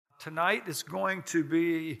tonight is going to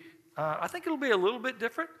be, I think it'll be a little bit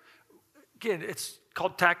different. Again, it's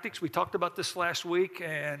called Tactics. We talked about this last week,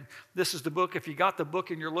 and this is the book. If you got the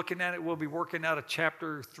book and you're looking at it, we'll be working out of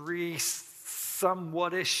chapter 3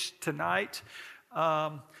 somewhat-ish tonight.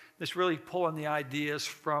 It's really pulling the ideas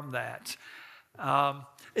from that.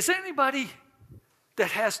 Is there anybody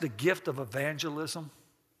that has the gift of evangelism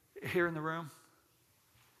here in the room?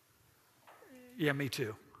 Yeah, me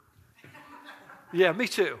too. Yeah, me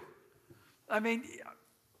too. I mean,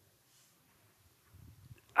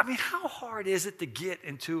 how hard is it to get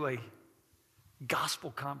into a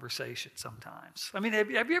gospel conversation sometimes? I mean, have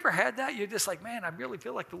you ever had that? You're just like, man, I really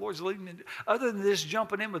feel like the Lord's leading me. Other than this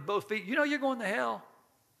jumping in with both feet, you know you're going to hell.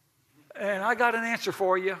 And I got an answer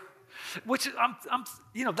for you. Which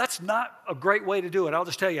that's not a great way to do it. I'll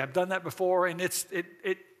just tell you, I've done that before, and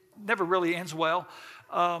it never really ends well.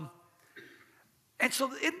 And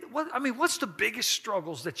so, what's the biggest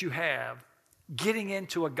struggles that you have getting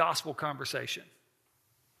into a gospel conversation?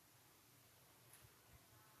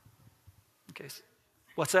 Okay,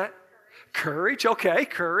 what's that? Courage. Okay,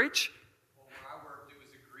 courage. Well, where I worked, it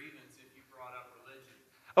was a grievance if you brought up religion.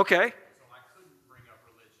 Okay. So I couldn't bring up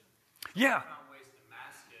religion. Yeah. I found ways to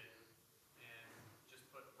mask it and just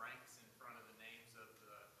put ranks in front of the names of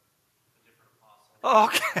the different apostles.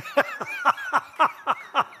 Okay.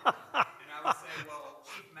 And I would say, well,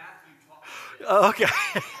 Chief Matthew taught me this. Okay.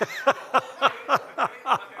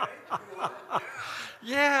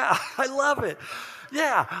 Yeah, I love it.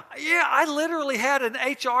 Yeah, I literally had an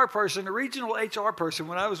HR person, a regional HR person,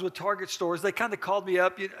 when I was with Target stores. They kind of called me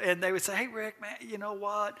up, and they would say, hey, Rick, man, you know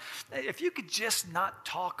what? If you could just not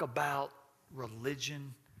talk about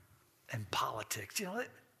religion and politics,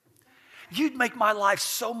 you'd make my life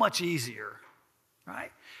so much easier,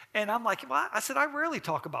 right? And I'm like, well, I said, I rarely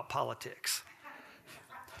talk about politics.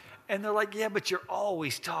 And they're like, yeah, but you're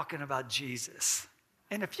always talking about Jesus.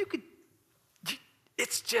 And if you could,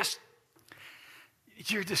 it's just,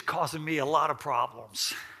 you're just causing me a lot of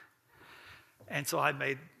problems. And so I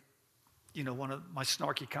made, one of my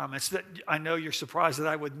snarky comments that I know you're surprised that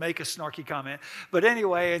I would make a snarky comment. But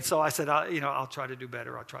anyway, and so I said, I'll try to do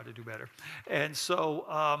better. I'll try to do better. And so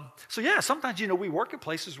sometimes, we work at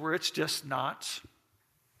places where it's just not,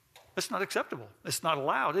 it's not acceptable. It's not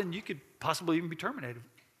allowed. And you could possibly even be terminated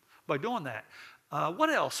by doing that. What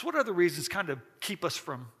else? What other reasons kind of keep us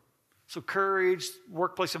from, so courage,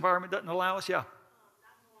 workplace environment doesn't allow us? Yeah.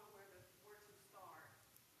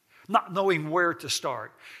 Not knowing where to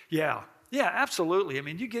start. Yeah, absolutely. I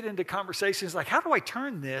mean, you get into conversations like, how do I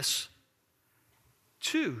turn this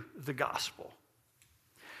to the gospel?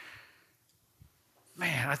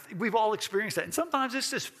 Man, we've all experienced that. And sometimes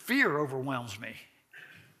it's just fear overwhelms me.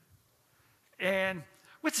 And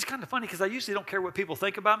which is kind of funny because I usually don't care what people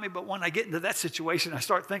think about me, but when I get into that situation, I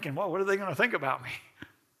start thinking, well, what are they going to think about me?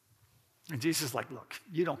 And Jesus is like, look,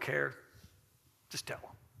 you don't care. Just tell them.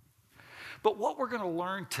 But what we're going to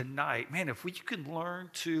learn tonight, man, if you can learn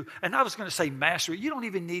to, and I was going to say master, you don't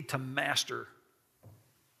even need to master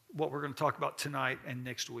what we're going to talk about tonight and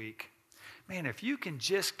next week. Man, if you can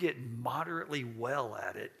just get moderately well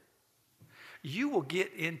at it, you will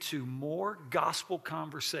get into more gospel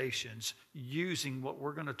conversations using what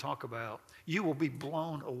we're going to talk about. You will be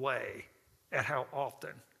blown away at how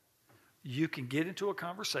often you can get into a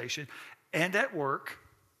conversation, and at work.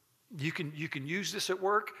 You can use this at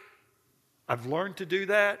work. I've learned to do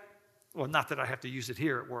that. Well, not that I have to use it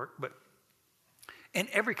here at work, but in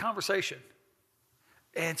every conversation.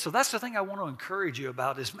 And so that's the thing I want to encourage you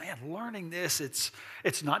about is, man, learning this, it's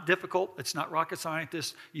not difficult. It's not rocket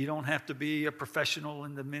scientist. You don't have to be a professional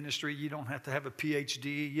in the ministry. You don't have to have a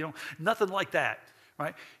PhD. Nothing like that,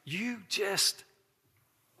 right? We're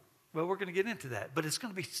going to get into that, but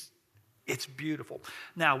it's beautiful.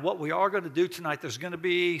 Now, what we are going to do tonight, there's going to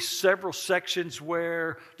be several sections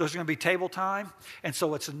where there's going to be table time. And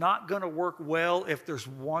so it's not going to work well if there's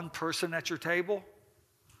one person at your table.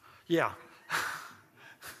 Yeah.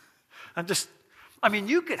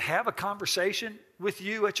 You could have a conversation with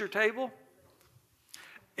you at your table.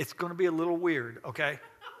 It's going to be a little weird, okay?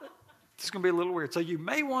 It's going to be a little weird. So you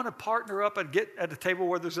may want to partner up and get at a table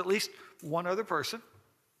where there's at least one other person,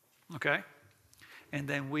 okay? And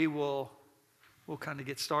then we'll kind of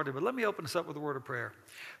get started. But let me open us up with a word of prayer.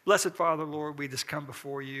 Blessed Father, Lord, we just come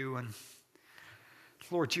before you. And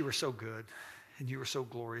Lord, you are so good. And you are so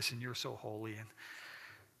glorious. And you're so holy. And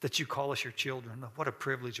that you call us your children. What a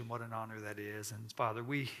privilege and what an honor that is. And Father,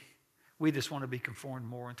 we We just want to be conformed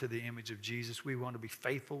more into the image of Jesus. We want to be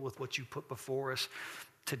faithful with what you put before us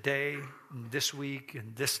today, and this week,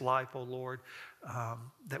 and this life, oh Lord,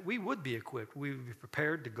 that we would be equipped. We would be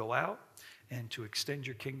prepared to go out and to extend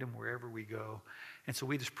your kingdom wherever we go. And so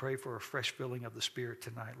we just pray for a fresh filling of the Spirit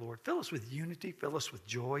tonight, Lord. Fill us with unity, fill us with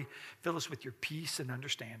joy, fill us with your peace and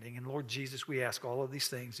understanding. And Lord Jesus, we ask all of these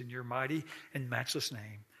things in your mighty and matchless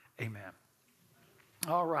name. Amen.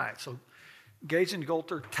 All right, so Gage &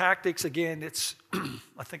 Golter Tactics, again, it's,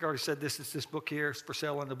 I think I already said this, it's this book here. It's for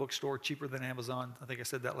sale in the bookstore, cheaper than Amazon. I think I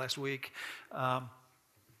said that last week. All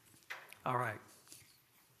right.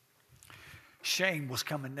 Shame was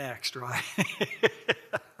coming next, right?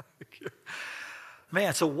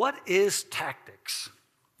 Man, so what is tactics?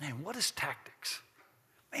 Man, what is tactics?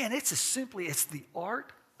 Man, it's the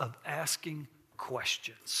art of asking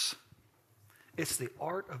questions. It's the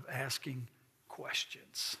art of asking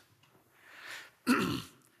questions.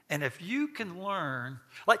 And if you can learn,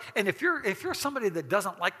 if you're somebody that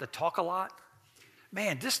doesn't like to talk a lot,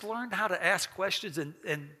 man, just learn how to ask questions and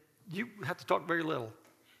you have to talk very little.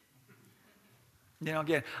 You know,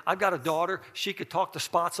 again, I've got a daughter. She could talk the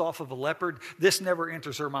spots off of a leopard. This never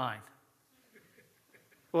enters her mind.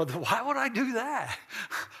 Well, why would I do that?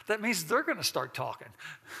 That means they're going to start talking,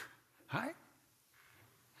 right?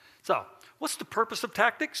 So, what's the purpose of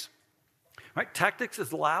tactics? Right? Tactics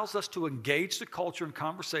allows us to engage the culture in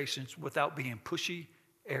conversations without being pushy,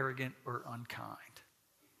 arrogant, or unkind.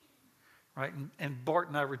 Right? And Bart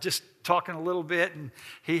and I were just talking a little bit, and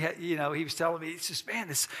he was telling me, he says, man,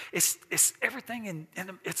 it's everything,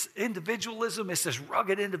 and it's individualism. It's this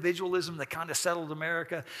rugged individualism that kind of settled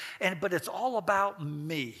America, but it's all about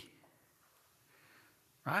me.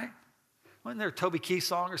 Right? Wasn't there a Toby Keith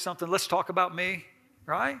song or something? Let's talk about me.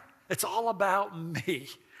 Right? It's all about me.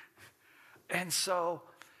 And so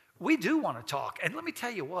we do want to talk. And let me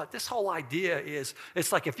tell you what, this whole idea is,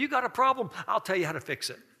 it's like if you got a problem, I'll tell you how to fix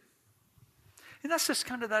it. And that's just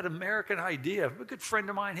kind of that American idea. A good friend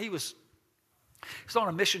of mine, he was on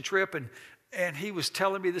a mission trip, and he was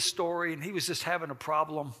telling me this story, and he was just having a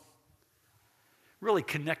problem really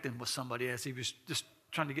connecting with somebody as he was just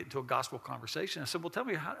trying to get into a gospel conversation. I said, well, tell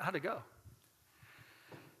me how to go.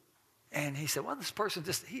 And he said, well, this person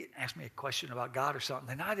he asked me a question about God or something.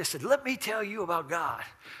 And I just said, let me tell you about God.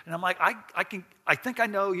 And I'm like, I think I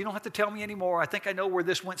know. You don't have to tell me anymore. I think I know where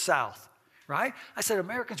this went south. Right? I said,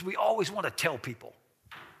 Americans, we always want to tell people.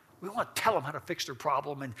 We want to tell them how to fix their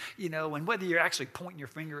problem. And, and whether you're actually pointing your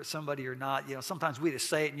finger at somebody or not, sometimes we just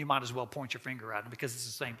say it and you might as well point your finger at them because it's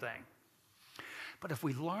the same thing. But if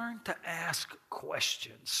we learn to ask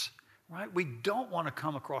questions, right, we don't want to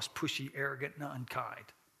come across pushy, arrogant, and unkind.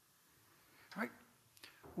 Right?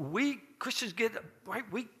 We Christians get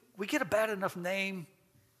a bad enough name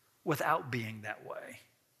without being that way.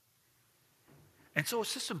 And so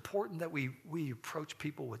it's just important that we approach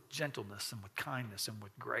people with gentleness and with kindness and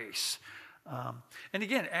with grace. And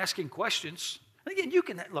again, asking questions. And again, you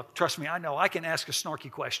can, look, trust me, I know I can ask a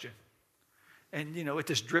snarky question. And, it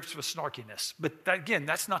just drips with snarkiness. But again,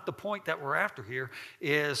 that's not the point that we're after here,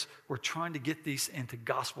 is we're trying to get these into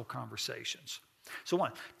gospel conversations. So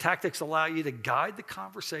one, tactics allow you to guide the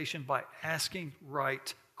conversation by asking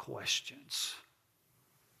right questions.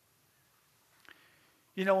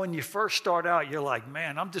 When you first start out, you're like,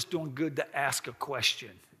 man, I'm just doing good to ask a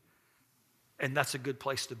question. And that's a good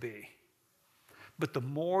place to be. But the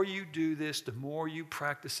more you do this, the more you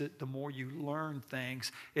practice it, the more you learn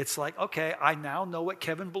things. It's like, okay, I now know what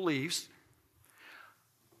Kevin believes.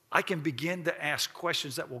 I can begin to ask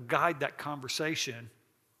questions that will guide that conversation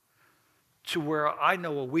to where I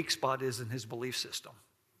know a weak spot is in his belief system.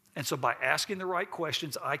 And so by asking the right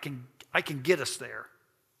questions, I can get us there.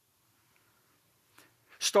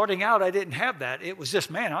 Starting out, I didn't have that. It was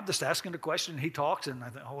just, man, I'm just asking a question, and he talks, and I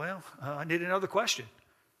think, I need another question.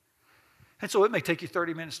 And so it may take you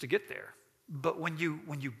 30 minutes to get there. But when you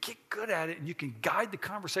get good at it and you can guide the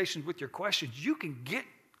conversation with your questions, you can get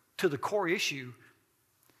to the core issue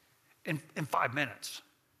in 5 minutes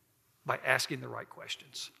by asking the right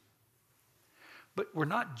questions. But we're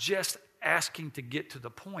not just asking to get to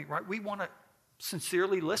the point, right? We want to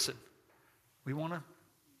sincerely listen. We want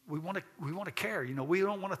to care. We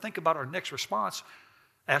don't want to think about our next response.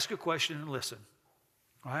 Ask a question and listen,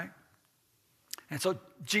 right? And so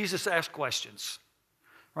Jesus asked questions,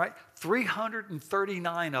 right?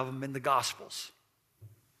 339 of them in the Gospels.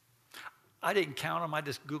 I didn't count them. I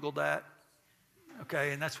just Googled that,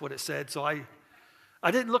 okay? And that's what it said. So I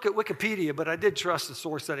didn't look at Wikipedia, but I did trust the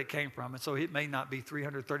source that it came from. And so it may not be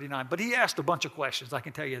 339. But he asked a bunch of questions. I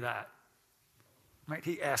can tell you that, right?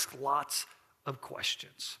 He asked lots of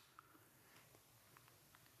questions.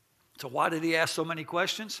 So why did he ask so many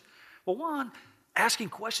questions? Well, one, asking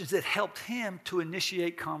questions that helped him to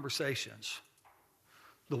initiate conversations.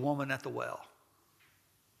 The woman at the well.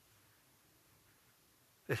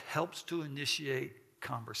 It helps to initiate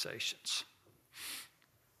conversations.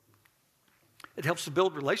 It helps to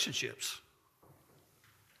build relationships.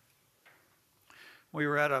 We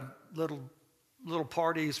were at a little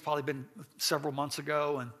party. It's probably been several months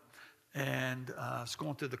ago, and I was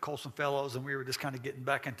going through the Colson Fellows, and we were just kind of getting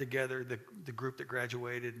back in together, the group that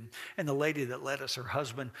graduated, and the lady that led us, her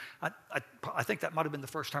husband. I think that might have been the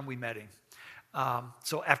first time we met him.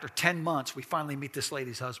 So after 10 months, we finally meet this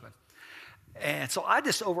lady's husband. And so I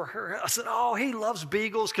just overheard, I said, oh, he loves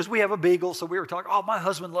beagles, because we have a beagle. So we were talking, oh, my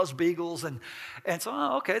husband loves beagles. And so,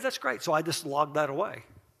 oh, okay, that's great. So I just logged that away.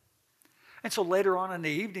 And so later on in the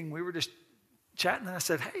evening, we were just chatting, and I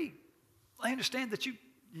said, hey, I understand that you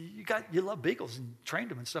love beagles and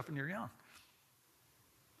trained them and stuff when you're young.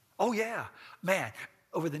 Oh, yeah. Man,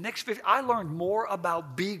 over the next 50, I learned more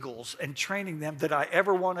about beagles and training them than I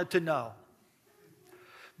ever wanted to know.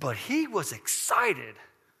 But he was excited.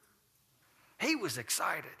 He was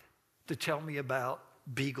excited to tell me about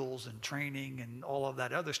beagles and training and all of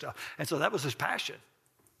that other stuff. And so that was his passion.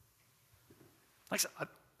 Like I said,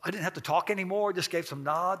 I didn't have to talk anymore. Just gave some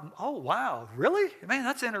nod. And, oh, wow, really? Man,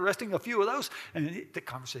 that's interesting. A few of those. And the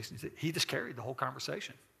conversation, he just carried the whole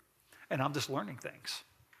conversation. And I'm just learning things.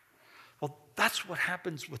 Well, that's what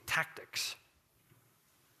happens with tactics.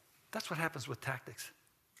 That's what happens with tactics.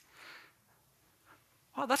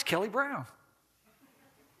 Oh, that's Kelly Brown.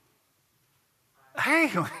 Hey,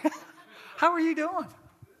 how are you doing?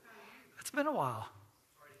 It's been a while.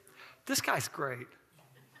 This guy's great.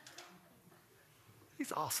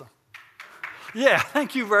 He's awesome. Yeah,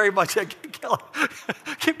 thank you very much.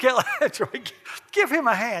 Give Kelly, that's right. Give him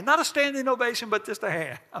a hand. Not a standing ovation, but just a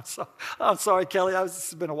hand. I'm sorry, Kelly.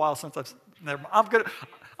 It's been a while since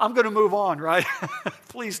I'm gonna move on, right?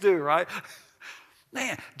 Please do, right?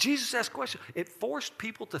 Man, Jesus asked questions. It forced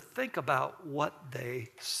people to think about what they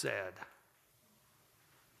said.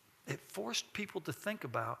 It forced people to think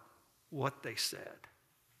about what they said.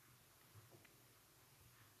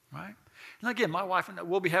 Right? And again, my wife and I,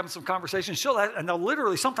 we'll be having some conversations.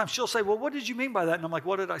 Sometimes she'll say, well, what did you mean by that? And I'm like,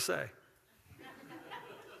 what did I say?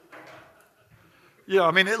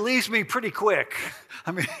 It leaves me pretty quick.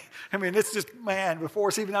 I mean, it's just, man, before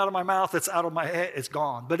it's even out of my mouth, it's out of my head, it's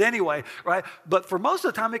gone. But anyway, right? But for most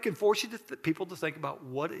of the time, it can force people to think about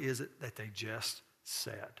what is it that they just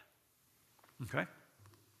said. Okay?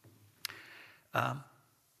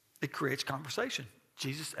 It creates conversation.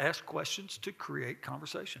 Jesus asked questions to create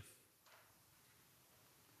conversation.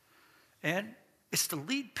 And it's to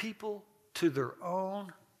lead people to their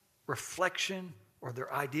own reflection or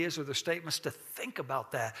their ideas or their statements, to think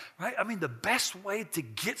about that, right? I mean, the best way to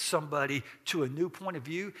get somebody to a new point of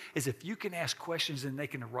view is if you can ask questions and they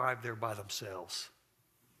can arrive there by themselves.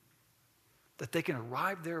 That they can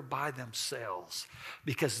arrive there by themselves,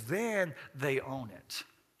 because then they own it.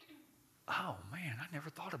 Oh, man, I never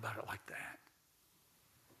thought about it like that.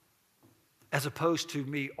 As opposed to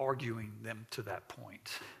me arguing them to that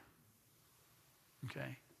point.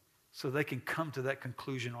 Okay? So they can come to that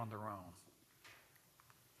conclusion on their own.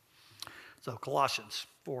 So Colossians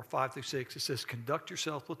 4:5-6, it says, conduct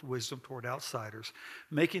yourself with wisdom toward outsiders,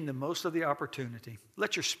 making the most of the opportunity.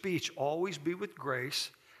 Let your speech always be with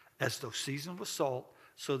grace, as though seasoned with salt,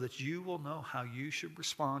 so that you will know how you should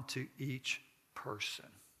respond to each person.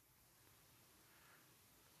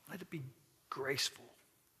 Let it be graceful,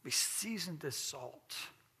 be seasoned as salt,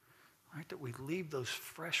 right? That we leave those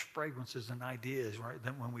fresh fragrances and ideas, right?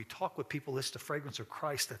 That when we talk with people, it's the fragrance of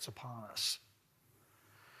Christ that's upon us.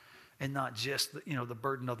 And not just the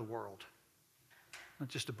burden of the world. Not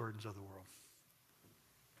just the burdens of the world.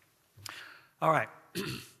 All right.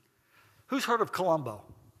 Who's heard of Colombo?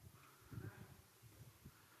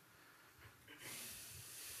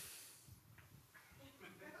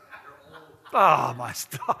 Oh, my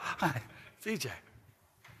stuff. DJ.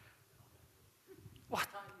 What?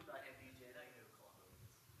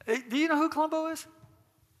 Hey, do you know who Colombo is?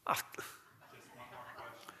 Oh.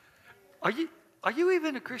 Are you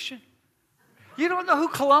even a Christian? You don't know who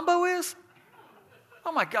Colombo is?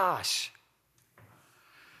 Oh my gosh.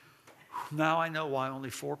 Now I know why only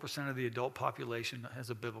 4% of the adult population has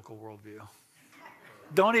a biblical worldview.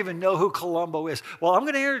 Don't even know who Colombo is. Well, I'm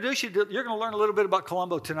going to introduce you you're going to learn a little bit about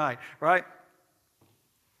Colombo tonight, right?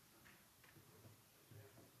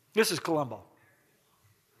 This is Colombo.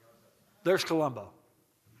 There's Colombo.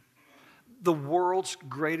 The world's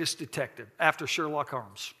greatest detective after Sherlock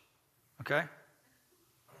Holmes. Okay?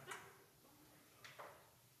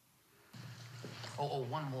 Oh,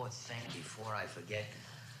 one more thing before I forget.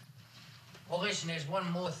 Oh, listen, there's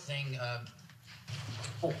one more thing.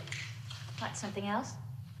 Oh. What, something else?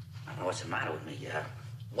 I don't know what's the matter with me.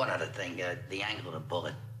 One other thing, the angle of the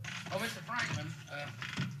bullet. Oh, Mr. Franklin,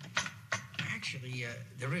 actually,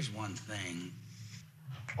 there is one thing.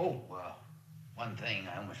 Oh, one thing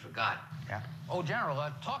I almost forgot. Yeah? Oh,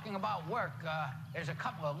 General, talking about work, there's a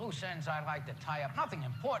couple of loose ends I'd like to tie up. Nothing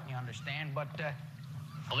important, you understand, but,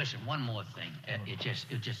 Oh, listen, one more thing.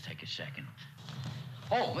 It'll just take a second.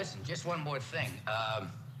 Oh, listen, just one more thing.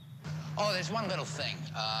 Oh, there's one little thing.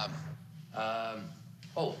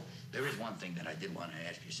 Oh, there is one thing that I did want to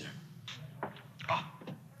ask you, sir. Oh,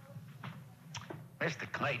 Mr.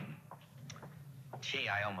 Clayton. Gee,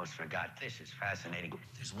 I almost forgot. This is fascinating.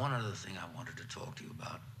 There's one other thing I wanted to talk to you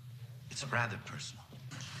about. It's rather personal.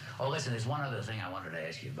 Oh, listen, there's one other thing I wanted to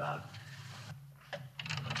ask you about.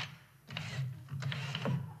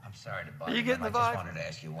 I'm sorry to bother you getting the I vibe? just wanted to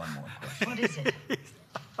ask you one more question. What is it?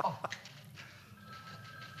 Oh.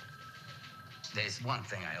 There's one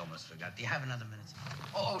thing I almost forgot. Do you have another minute?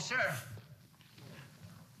 Oh, sir.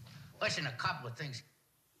 Listen, a couple of things.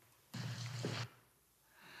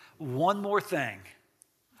 One more thing.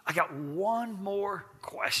 I got one more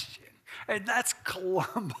question. And that's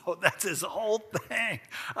Columbo. That's his whole thing.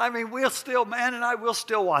 I mean, Man and I will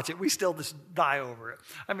still watch it. We still just die over it.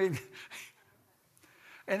 I mean,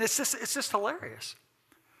 and it's just hilarious.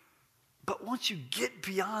 But once you get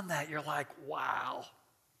beyond that, you're like, wow,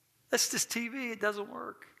 that's just TV. It doesn't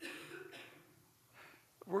work.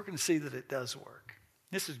 We're going to see that it does work.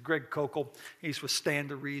 This is Greg Kokel. He's with Stand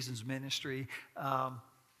to Reason's ministry.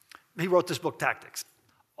 He wrote this book, Tactics.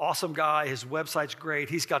 Awesome guy. His website's great.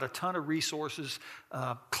 He's got a ton of resources,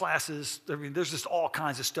 classes. I mean, there's just all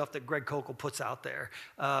kinds of stuff that Greg Kokel puts out there.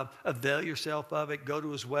 Avail yourself of it. Go to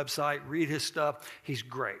his website. Read his stuff. He's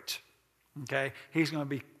great. Okay? He's going to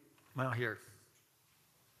be, here.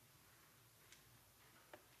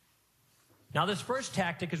 Now, this first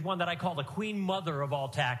tactic is one that I call the queen mother of all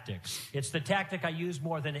tactics. It's the tactic I use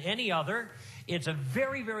more than any other. It's a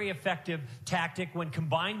very, very effective tactic when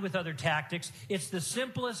combined with other tactics. It's the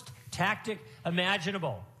simplest tactic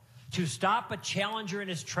imaginable to stop a challenger in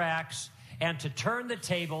his tracks and to turn the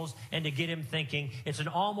tables and to get him thinking. It's an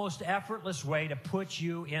almost effortless way to put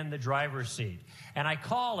you in the driver's seat. And I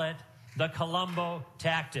call it the Columbo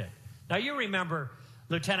tactic. Now, you remember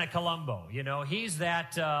Lieutenant Columbo. You know, he's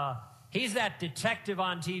that detective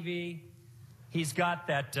on TV. He's got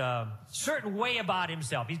that certain way about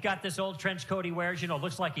himself. He's got this old trench coat he wears,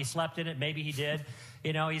 looks like he slept in it. Maybe he did.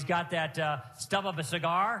 He's got that stub of a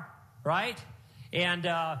cigar, right? And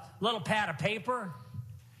a little pad of paper.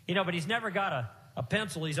 But he's never got a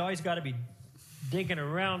pencil. He's always got to be digging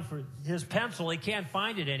around for his pencil. He can't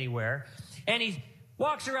find it anywhere. And he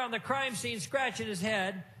walks around the crime scene scratching his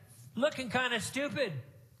head, looking kind of stupid.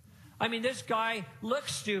 I mean, this guy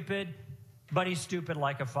looks stupid, but he's stupid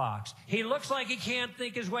like a fox. He looks like he can't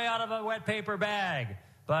think his way out of a wet paper bag,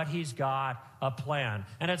 but he's got a plan.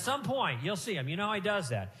 And at some point, you'll see him. You know how he does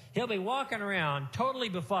that. He'll be walking around totally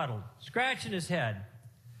befuddled, scratching his head,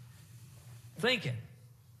 thinking.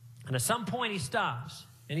 And at some point, he stops,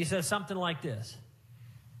 and he says something like this.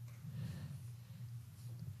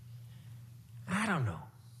 I don't know.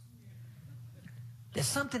 There's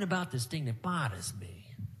something about this thing that bothers me.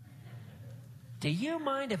 Do you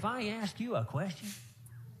mind if I ask you a question?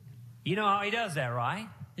 You know how he does that, right?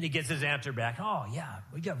 And he gets his answer back. Oh, yeah,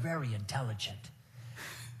 well, you're very intelligent.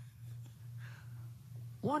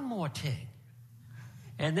 One more ting.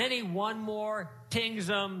 And then he one more tings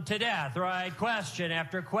them to death, right? Question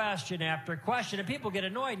after question after question. And people get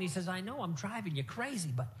annoyed. And he says, I know I'm driving you crazy,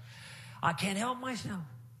 but I can't help myself.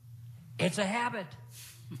 It's a habit.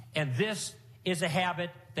 And this is a habit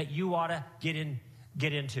that you ought to get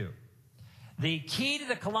into. The key to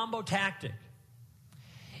the Columbo tactic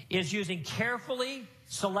is using carefully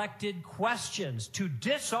selected questions to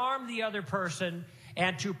disarm the other person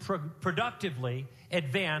and to productively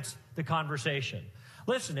advance the conversation.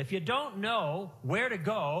 Listen, if you don't know where to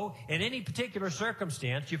go in any particular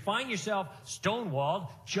circumstance, you find yourself stonewalled,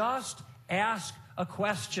 just ask a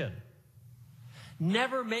question.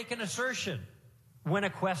 Never make an assertion when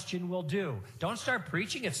a question will do. Don't start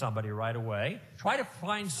preaching at somebody right away. Try to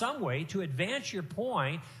find some way to advance your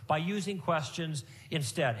point by using questions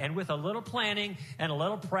instead. And with a little planning and a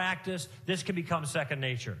little practice, this can become second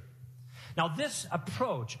nature. Now, this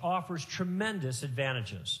approach offers tremendous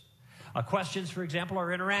advantages. Questions, for example,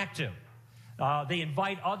 are interactive. They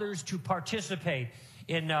invite others to participate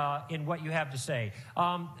in what you have to say.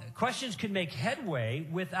 Questions can make headway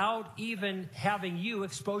without even having you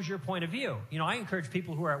expose your point of view. You know, I encourage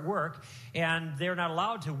people who are at work and they're not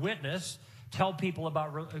allowed to witness, tell people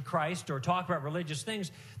about Christ or talk about religious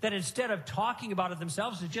things, that instead of talking about it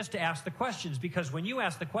themselves, is just to ask the questions. Because when you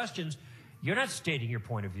ask the questions, you're not stating your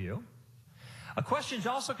point of view. Questions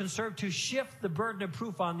also can serve to shift the burden of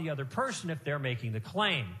proof on the other person if they're making the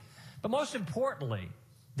claim. But most importantly,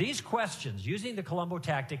 these questions, using the Columbo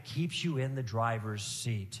tactic, keeps you in the driver's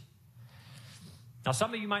seat. Now,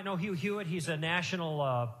 some of you might know Hugh Hewitt. He's a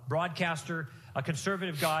national broadcaster, a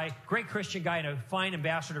conservative guy, great Christian guy, and a fine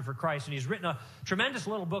ambassador for Christ. And he's written a tremendous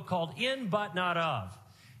little book called In But Not Of.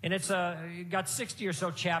 And it's got 60 or so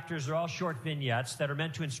chapters. They're all short vignettes that are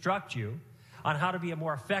meant to instruct you on how to be a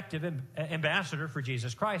more effective ambassador for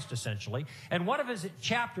Jesus Christ, essentially. And one of his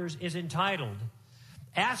chapters is entitled,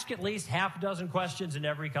 Ask at least half a dozen questions in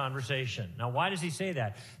every conversation. Now, why does he say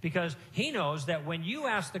that? Because he knows that when you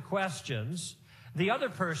ask the questions, the other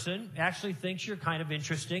person actually thinks you're kind of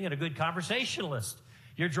interesting and a good conversationalist.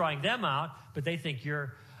 You're drawing them out, but they think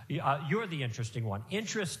you're the interesting one.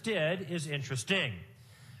 Interested is interesting.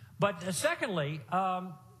 But secondly,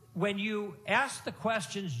 when you ask the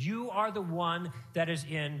questions, you are the one that is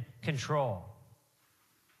in control.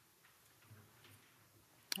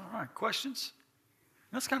 All right, questions?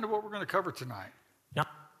 That's kind of what we're going to cover tonight. Now,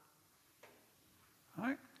 all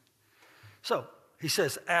right. So he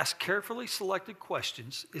says, ask carefully selected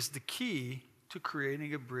questions is the key to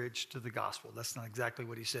creating a bridge to the gospel. That's not exactly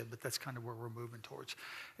what he said, but that's kind of where we're moving towards.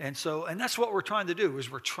 And that's what we're trying to do,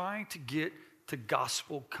 is we're trying to get to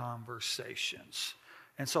gospel conversations.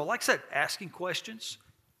 And so, like I said, asking questions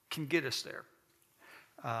can get us there.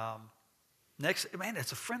 Next, man,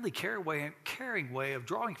 it's a friendly, caring way of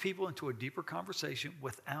drawing people into a deeper conversation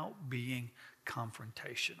without being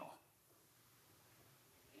confrontational.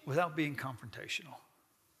 Without being confrontational.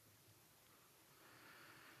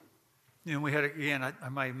 You know, we had, again, I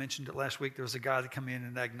might have mentioned it last week, there was a guy that came in,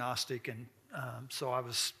 an agnostic, and so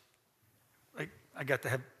I got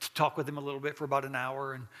to talk with him a little bit for about an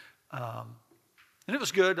hour, and it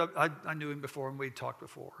was good. I knew him before, and we'd talked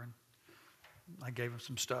before, and I gave him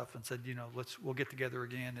some stuff and said, you know, we'll get together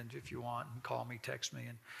again, and if you want, and call me, text me,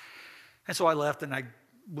 and so I left, and I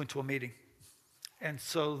went to a meeting. And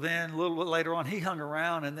so then a little bit later on, he hung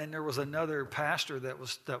around, and then there was another pastor that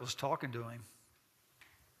was talking to him.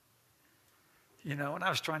 You know, and I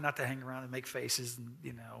was trying not to hang around and make faces, and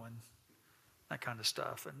you know, and that kind of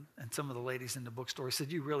stuff. And some of the ladies in the bookstore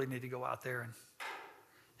said, you really need to go out there and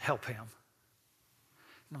help him.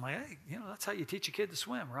 And I'm like, hey, you know, that's how you teach a kid to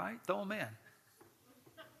swim, right? Throw them in.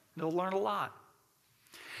 They'll learn a lot.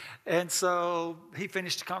 And so he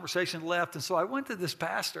finished the conversation and left. And so I went to this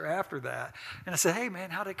pastor after that. And I said, hey, man,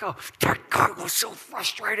 how'd it go? That guy was so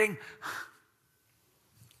frustrating.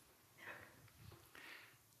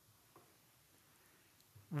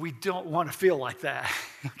 We don't want to feel like that,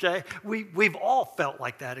 okay? We've all felt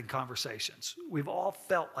like that in conversations. We've all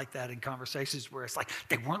felt like that in conversations where it's like,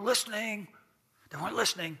 they weren't listening. They weren't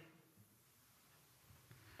listening.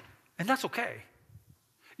 And that's okay.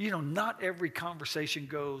 You know, not every conversation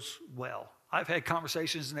goes well. I've had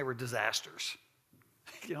conversations and they were disasters.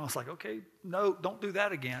 You know, it's like, okay, no, don't do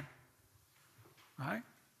that again. Right?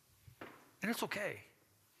 And it's okay.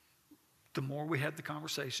 The more we have the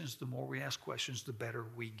conversations, the more we ask questions, the better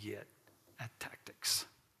we get at tactics.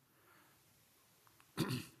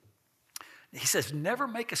 He says, never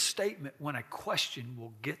make a statement when a question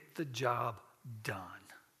will get the job done.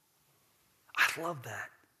 I love that.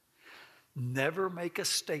 Never make a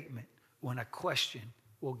statement when a question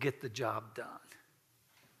will get the job done.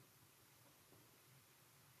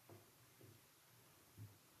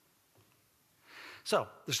 So,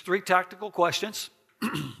 there's 3 tactical questions.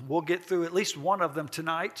 We'll get through at least one of them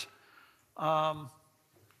tonight. And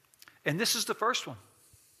this is the first one.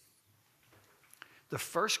 The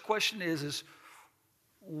first question is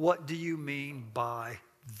what do you mean by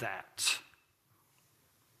that?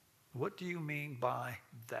 What do you mean by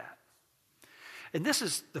that? And this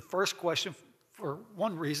is the first question for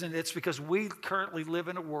one reason. It's because we currently live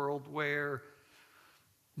in a world where,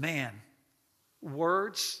 man,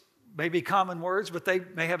 words may be common words, but they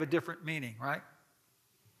may have a different meaning, right?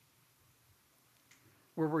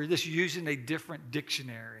 Where we're just using a different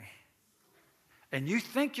dictionary. And you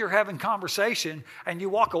think you're having conversation, and you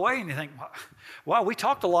walk away and you think, wow, we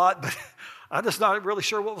talked a lot, but I'm just not really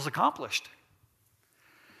sure what was accomplished.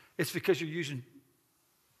 It's because you're using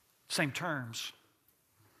same terms,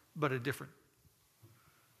 but a different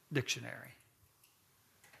dictionary.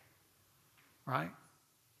 Right?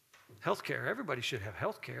 Healthcare. Everybody should have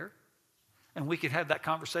healthcare. And we could have that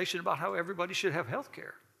conversation about how everybody should have health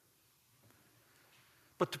care.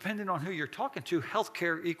 But depending on who you're talking to, health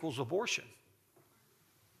care equals abortion.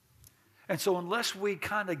 And so unless we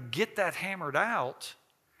kind of get that hammered out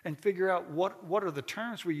and figure out what are the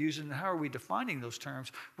terms we're using and how are we defining those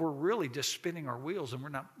terms, we're really just spinning our wheels and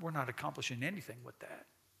we're not accomplishing anything with that.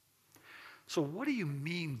 So what do you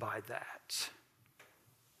mean by that?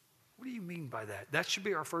 What do you mean by that? That should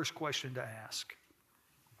be our first question to ask.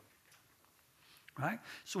 Right?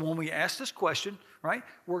 So when we ask this question, right,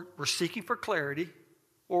 we're seeking for clarity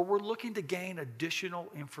or we're looking to gain additional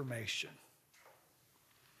information.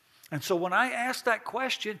 And so when I ask that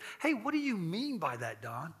question, hey, what do you mean by that,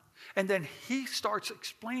 Don? And then he starts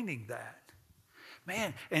explaining that.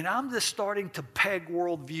 Man, and I'm just starting to peg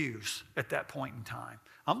worldviews at that point in time.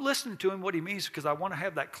 I'm listening to him what he means because I want to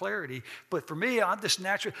have that clarity. But for me, I'm just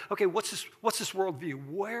naturally, okay, what's this worldview?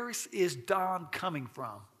 Where is Don coming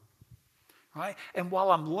from? Right? And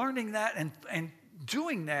while I'm learning that and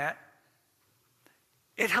doing that,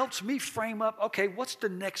 it helps me frame up, okay, what's the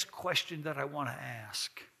next question that I want to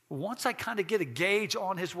ask? Once I kind of get a gauge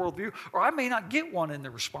on his worldview, or I may not get one in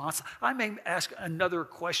the response, I may ask another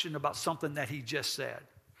question about something that he just said.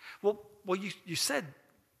 Well, you said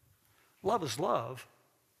love is love.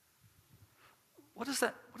 What does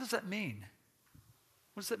that mean?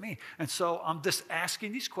 What does that mean? And so I'm just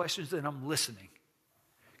asking these questions and I'm listening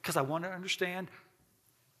because I want to understand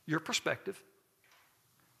your perspective.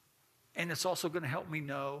 And it's also going to help me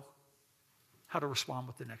know how to respond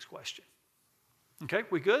with the next question. Okay,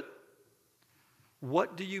 we good?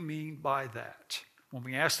 What do you mean by that? When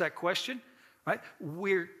we ask that question, right,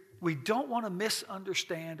 we don't want to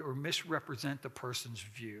misunderstand or misrepresent the person's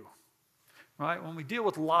view. Right? When we deal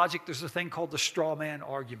with logic, there's a thing called the straw man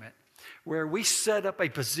argument, where we set up a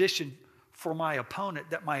position for my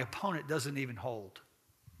opponent that my opponent doesn't even hold.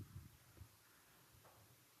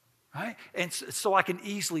 Right? And so I can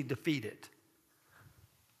easily defeat it.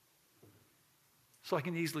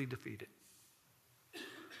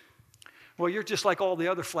 Well, you're just like all the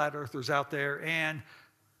other flat earthers out there, and,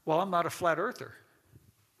 well, I'm not a flat earther.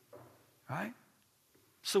 Right?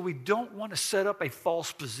 So we don't want to set up a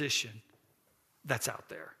false position that's out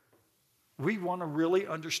there. We want to really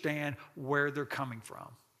understand where they're coming from.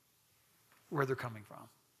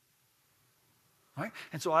 Right?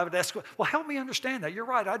 And so I would ask, well, help me understand that. You're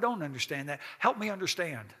right, I don't understand that. Help me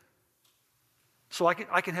understand. So I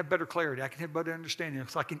can have better clarity. I can have better understanding.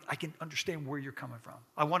 So I can understand where you're coming from.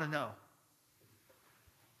 I want to know.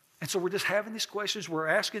 And so we're just having these questions. We're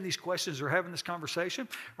asking these questions or having this conversation,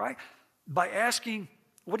 right? By asking,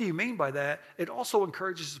 what do you mean by that? It also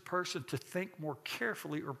encourages the person to think more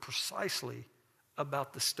carefully or precisely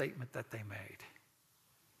about the statement that they made.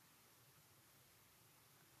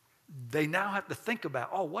 They now have to think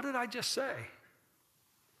about, oh, what did I just say?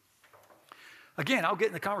 Again, I'll get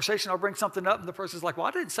in the conversation, I'll bring something up, and the person's like, well,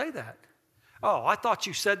 I didn't say that. Oh, I thought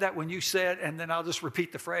you said that when you said, and then I'll just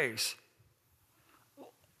repeat the phrase.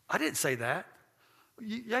 I didn't say that.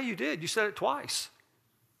 Yeah, you did. You said it twice.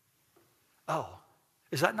 Oh,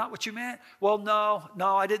 is that not what you meant? Well,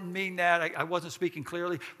 no, I didn't mean that. I wasn't speaking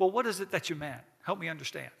clearly. Well, what is it that you meant? Help me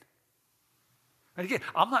understand. And again,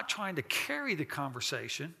 I'm not trying to carry the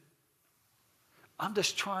conversation. I'm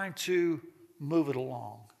just trying to move it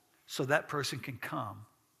along so that person can come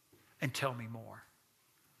and tell me more.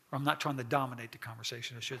 Or I'm not trying to dominate the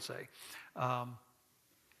conversation, I should say. All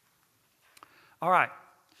right.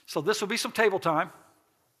 So this will be some table time.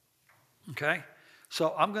 Okay?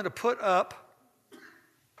 So I'm going to put up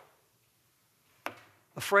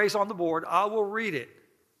a phrase on the board. I will read it.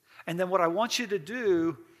 And then what I want you to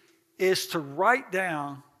do is to write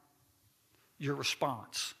down your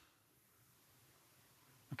response.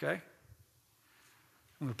 Okay?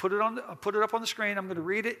 I'm going to put it up on the screen. I'm going to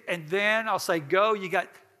read it. And then I'll say, go.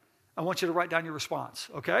 I want you to write down your response.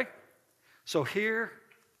 Okay? So here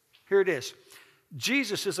it is.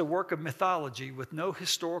 Jesus is a work of mythology with no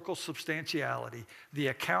historical substantiality. The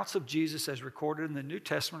accounts of Jesus as recorded in the New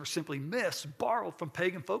Testament are simply myths borrowed from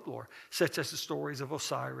pagan folklore, such as the stories of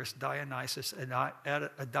Osiris, Dionysus,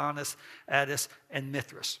 Adonis, Attis, and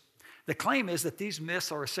Mithras. The claim is that these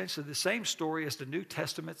myths are essentially the same story as the New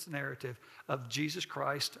Testament's narrative of Jesus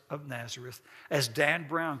Christ of Nazareth. As Dan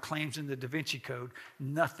Brown claims in the Da Vinci Code,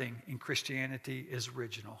 nothing in Christianity is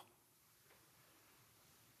original.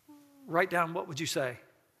 Write down, what would you say?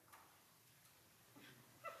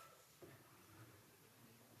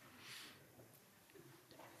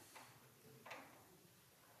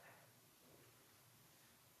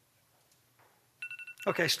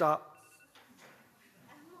 Okay, stop.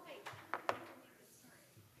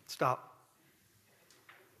 Stop.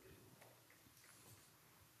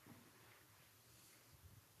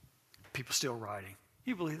 People still writing.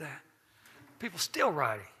 You believe that? People still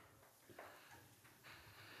writing.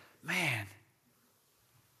 Man,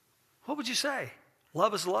 what would you say?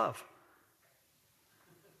 Love is love.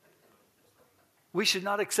 We should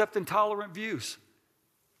not accept intolerant views.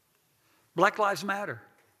 Black Lives Matter.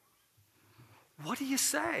 What do you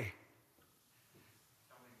say?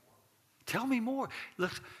 Tell me more.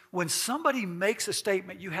 Look, when somebody makes a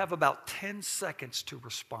statement, you have about 10 seconds to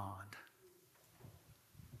respond.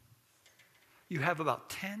 You have about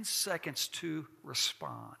 10 seconds to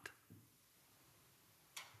respond.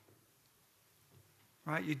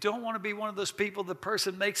 Right? You don't want to be one of those people, the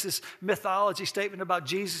person makes this mythology statement about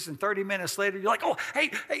Jesus, and 30 minutes later, you're like, oh,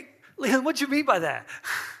 hey, Leland, what'd you mean by that?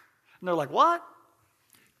 And they're like, what?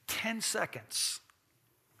 10 seconds.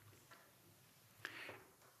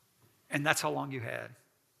 And that's how long you had.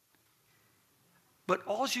 But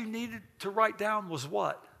all you needed to write down was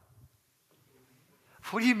what?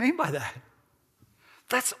 What do you mean by that?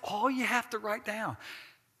 That's all you have to write down.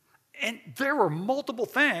 And there were multiple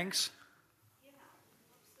things.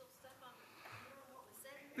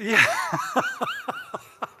 Yeah.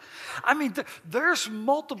 I mean, there's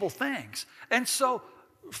multiple things. And so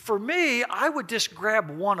for me, I would just grab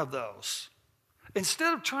one of those.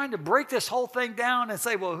 Instead of trying to break this whole thing down and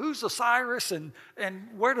say, well, who's Osiris and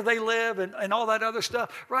where do they live and all that other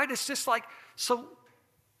stuff, right? It's just like, so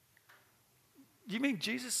you mean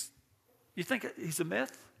Jesus, you think he's a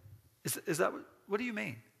myth? Is that what do you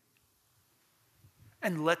mean?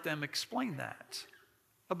 And let them explain that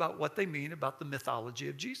about what they mean about the mythology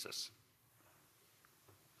of Jesus.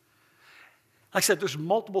 Like I said, there's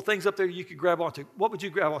multiple things up there you could grab onto. What would you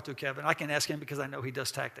grab onto, Kevin? I can ask him because I know he does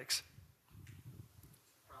tactics.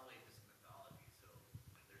 Probably just mythology, so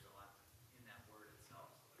there's a lot in that word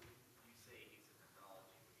itself. So when you say he's a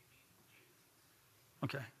mythology, what do you mean Jesus?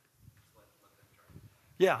 Okay. Just let them try.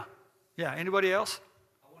 Yeah. Yeah. Anybody else?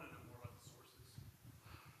 I want to know more about the sources.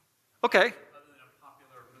 Okay. Other than a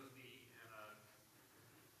popular movie and a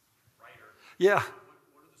writer. Yeah.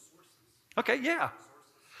 What are the sources? Okay. Yeah.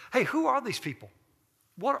 Hey, who are these people?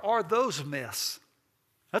 What are those myths?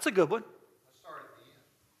 That's a good one. Let's start at the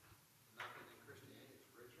end. Nothing in Christianity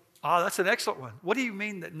is original. Ah, that's an excellent one. What do you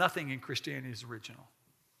mean that nothing in Christianity is original?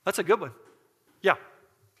 That's a good one. Yeah.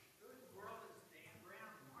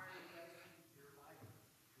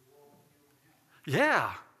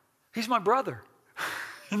 Yeah. He's my brother.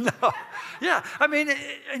 No. Yeah. I mean,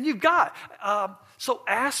 and you've got. So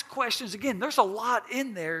ask questions. Again, there's a lot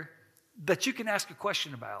in there that you can ask a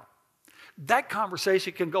question about. That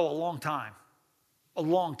conversation can go a long time. A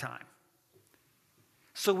long time.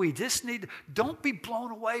 So we just need, don't be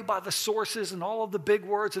blown away by the sources and all of the big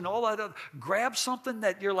words and all that other. Grab something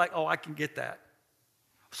that you're like, oh, I can get that.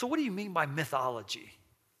 So what do you mean by mythology?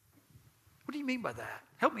 What do you mean by that?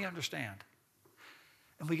 Help me understand.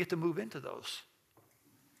 And we get to move into those.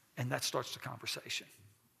 And that starts the conversation.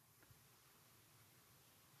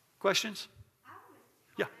 Questions?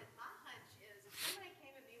 Yeah. My hunch is if somebody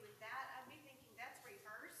came at me with that, I'd be thinking that's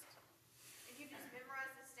rehearsed. And you just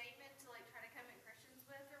memorize the statement to like try to come at Christians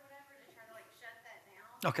with or whatever to try to like shut that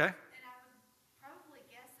down. Okay. And I would probably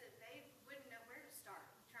guess that they wouldn't know where to start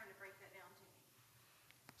trying to break that down to me.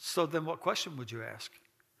 So then what question would you ask?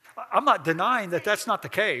 I'm not denying that that's not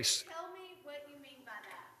the case. Tell me what you mean by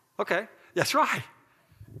that. Okay, that's right.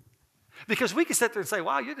 Because we can sit there and say,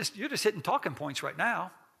 wow, you're just hitting talking points right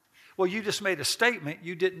now. Well, you just made a statement.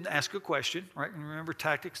 You didn't ask a question, right? And remember,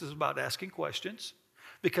 tactics is about asking questions.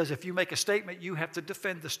 Because if you make a statement, you have to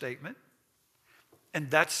defend the statement. And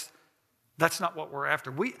that's not what we're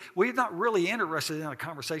after. We're not really interested in a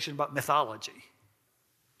conversation about mythology.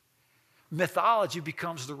 Mythology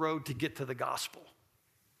becomes the road to get to the gospel.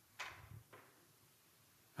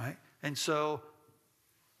 Right? And so,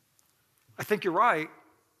 I think you're right.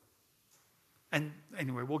 And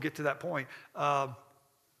anyway, we'll get to that point. But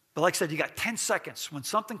like I said, you got 10 seconds. When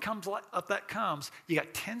something comes up that comes, you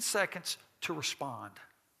got 10 seconds to respond.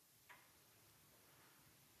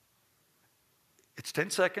 It's 10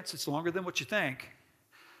 seconds. It's longer than what you think.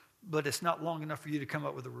 But it's not long enough for you to come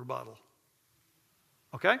up with a rebuttal.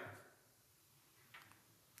 Okay?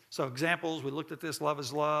 So examples, we looked at this. Love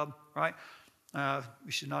is love, right?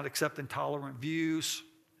 We should not accept intolerant views.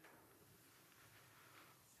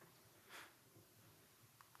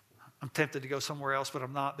 I'm tempted to go somewhere else, but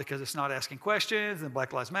I'm not because it's not asking questions and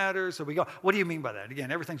Black Lives Matter. So we go, what do you mean by that?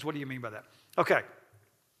 Again, everything's what do you mean by that? Okay.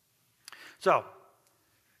 So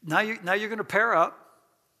now you're going to pair up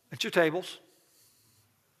at your tables.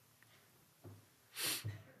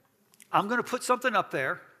 I'm going to put something up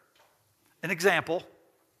there, an example.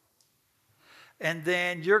 And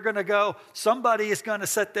then you're going to go, somebody is going to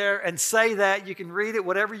sit there and say that. You can read it,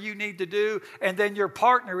 whatever you need to do. And then your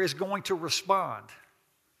partner is going to respond.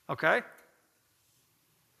 Okay?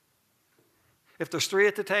 If there's 3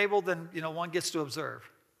 at the table, then, one gets to observe.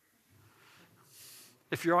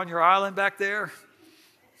 If you're on your island back there,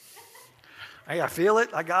 hey, I feel it.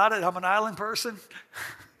 I got it. I'm an island person.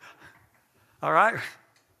 All right?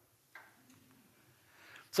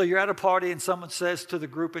 So you're at a party and someone says to the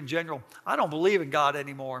group in general, I don't believe in God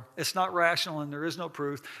anymore. It's not rational and there is no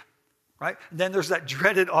proof. Right? And then there's that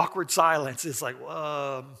dreaded awkward silence. It's like,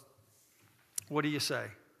 what do you say?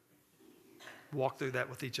 Walk through that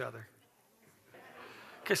with each other.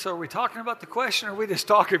 Okay, so are we talking about the question or are we just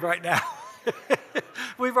talking right now?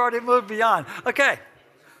 We've already moved beyond. Okay.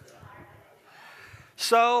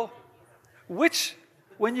 So,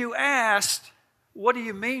 when you asked, what do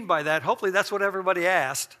you mean by that? Hopefully that's what everybody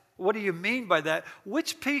asked. What do you mean by that?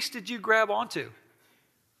 Which piece did you grab onto?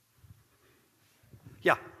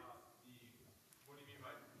 Yeah. What do you mean by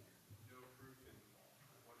no proof and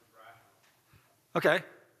what is rational? Okay.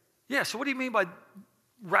 Yeah, so what do you mean by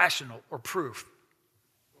rational or proof?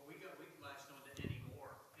 Well, we latched on to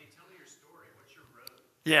anymore. Hey, tell me your story. What's your road?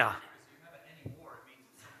 Yeah. Because you have an anymore, it means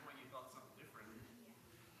at some point you felt something different.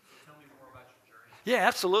 So tell me more about your journey. Yeah,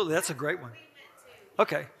 absolutely. That's a great one.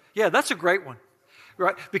 Okay. Yeah, that's a great one.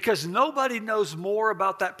 Right? Because nobody knows more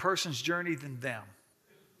about that person's journey than them.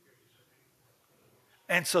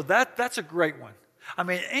 And so that's a great one. I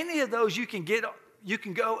mean, any of those you can go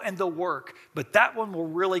and they'll work, but that one will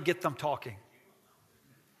really get them talking.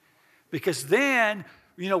 Because then,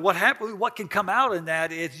 what can come out in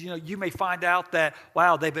that is, you may find out that,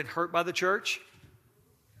 wow, they've been hurt by the church.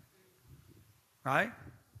 Right?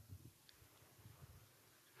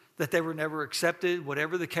 That they were never accepted,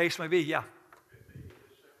 whatever the case may be. Yeah.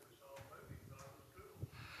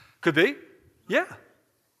 Could be. Yeah.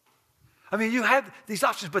 I mean, you have these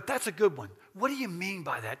options, but that's a good one. What do you mean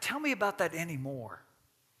by that? Tell me about that anymore.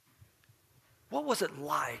 What was it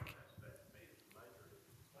like?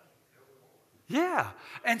 Yeah.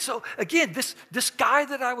 And so, again, this guy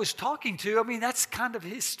that I was talking to, I mean, that's kind of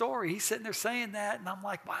his story. He's sitting there saying that, and I'm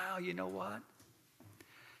like, wow, you know what?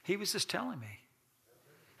 He was just telling me.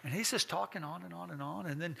 And he's just talking on and on and on.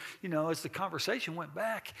 And then, as the conversation went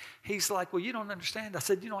back, he's like, well, you don't understand. I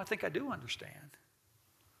said, I think I do understand.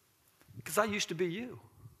 Because I used to be you.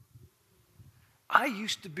 I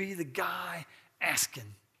used to be the guy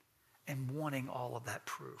asking and wanting all of that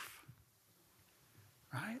proof.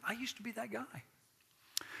 Right? I used to be that guy.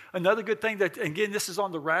 Another good thing that, again, this is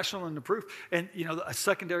on the rational and the proof. And, a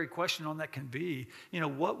secondary question on that can be,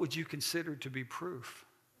 what would you consider to be proof?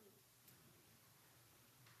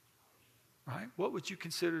 Right? What would you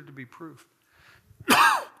consider to be proof?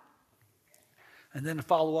 And then the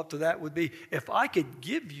follow-up to that would be, if I could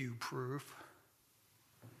give you proof,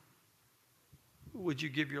 would you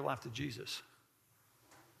give your life to Jesus?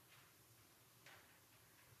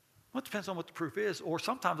 Well, it depends on what the proof is. Or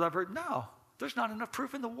sometimes I've heard, no, there's not enough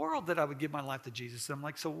proof in the world that I would give my life to Jesus. And I'm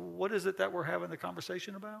like, so what is it that we're having the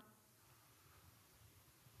conversation about?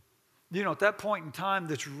 At that point in time,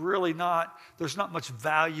 there's not much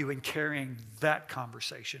value in carrying that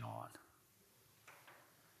conversation on.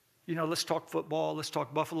 Let's talk football, let's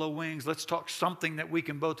talk buffalo wings, let's talk something that we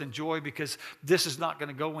can both enjoy, because this is not going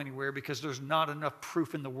to go anywhere because there's not enough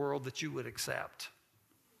proof in the world that you would accept.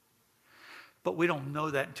 But we don't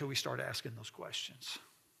know that until we start asking those questions.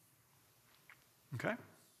 Okay?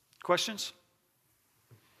 Questions?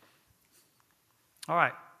 All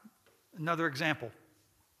right. Another example.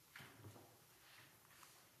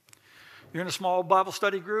 You're in a small Bible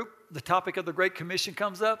study group. The topic of the Great Commission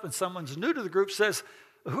comes up, and someone's new to the group says,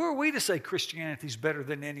 who are we to say Christianity is better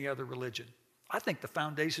than any other religion? I think the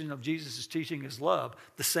foundation of Jesus' teaching is love,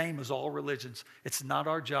 the same as all religions. It's not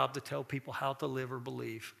our job to tell people how to live or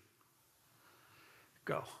believe.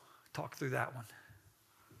 Go. Talk through that one.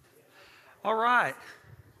 All right.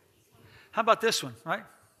 How about this one, right?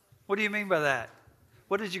 What do you mean by that?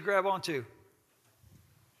 What did you grab onto?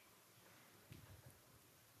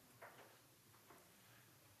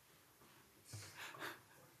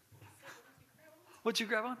 What'd you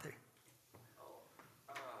grab onto?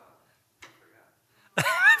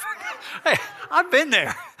 Hey, I've been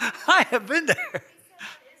there. I have been there.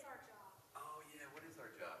 Oh, yeah, what is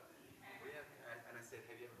our job? And I said,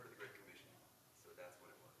 have you ever heard of the Great Commission? So that's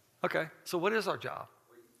what it was. Okay, so what is our job?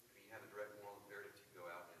 You have a direct moral imperative to go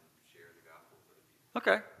out and share the gospel with other people.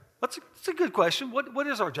 Okay, that's a good question. What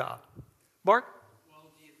is our job? Bart?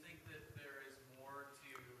 Well, do you think that there is more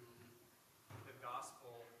to the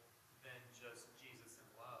gospel than just Jesus and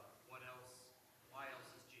love? Why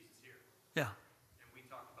else is Jesus here? Yeah.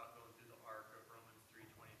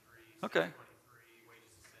 Okay.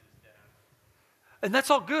 And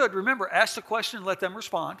that's all good. Remember, ask the question, let them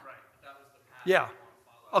respond. Right. That was the path Yeah. you want to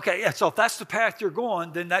follow. Okay, yeah, so if that's the path you're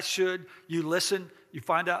going, then you listen, you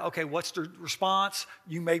find out, okay, what's the response?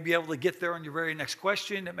 You may be able to get there on your very next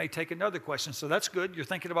question. It may take another question. So that's good. You're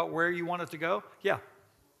thinking about where you want it to go? Yeah.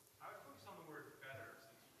 I would focus on the word better,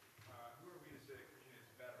 since who are we to say that Christianity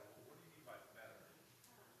is better? Well, what do you mean by better?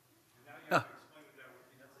 And now you have to explain what that would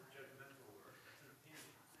mean. That's a judgmental word. That's an opinion.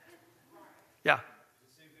 Yeah.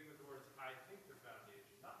 The same thing with the words, I think the foundation.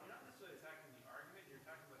 You're not necessarily attacking the argument, you're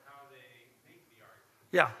talking about how they make the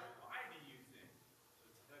argument. Yeah. Why do you think?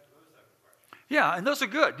 So it's those type of questions. Yeah, and those are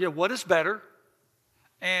good. Yeah, what is better?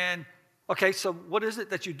 And, okay, so what is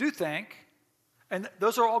it that you do think? And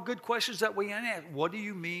those are all good questions that we ask. What do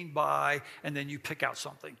you mean by, and then you pick out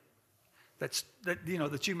something that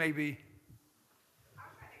you may be.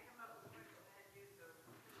 I'm trying to come up with a question that had to do with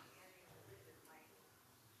Christianity and religion. Like,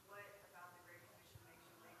 what about the Great Commission makes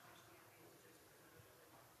you think Christianity is just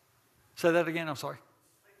another religion? Say that again, I'm sorry.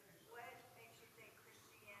 Like, what makes you think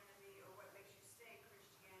Christianity, or what makes you say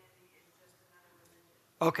Christianity is just another religion?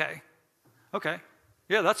 Okay. Okay.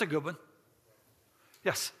 Yeah, that's a good one.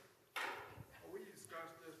 Yes. We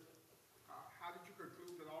discussed this. How did you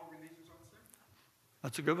conclude that all religions are the same?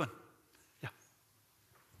 That's a good one. Yeah.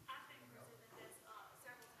 I've been presented this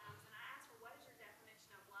several times, and I asked her, what is your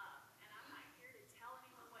definition of love? And I'm not here to tell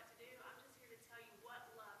anyone what to do. I'm just here to tell you what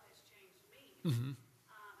love has changed me. Mm-hmm.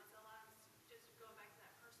 And so a lot of us just go back to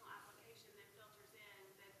that personal application that filters in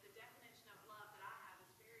that the definition of love that I have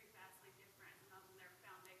is very vastly different than their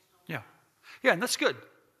foundational Yeah. love. Yeah, and that's good.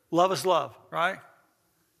 Love is love, right?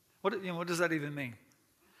 What does that even mean?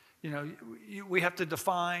 We have to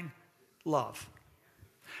define love.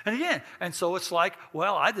 And again, and so it's like,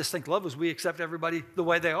 well, I just think love is we accept everybody the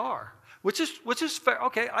way they are, which is fair.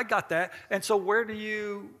 Okay, I got that. And so where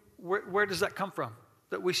does that come from?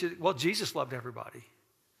 That we should, well, Jesus loved everybody.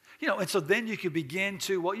 And so then you could begin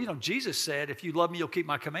to, well, Jesus said, if you love me, you'll keep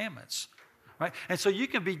my commandments. Right? And so you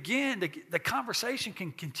can begin, the conversation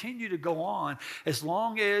can continue to go on as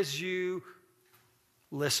long as you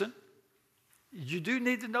listen. You do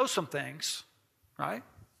need to know some things, right?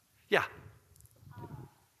 Yeah. I was going to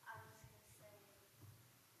say,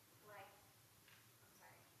 like,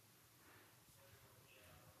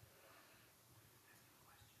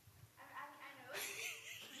 I'm sorry. I know.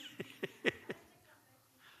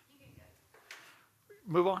 You can go.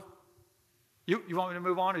 Move on. You want me to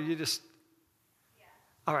move on, or you just? Yeah.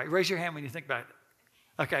 All right, raise your hand when you think about it.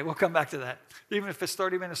 Okay, we'll come back to that. Even if it's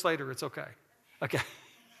 30 minutes later, it's okay. Okay.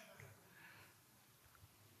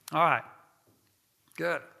 All right.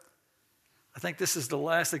 Good. I think this is the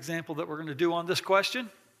last example that we're going to do on this question.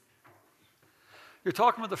 You're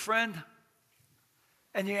talking with a friend,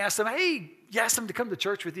 and you ask them, to come to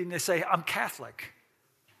church with you, and they say, I'm Catholic.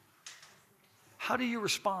 How do you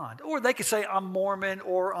respond? Or they could say, I'm Mormon,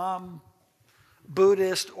 or I'm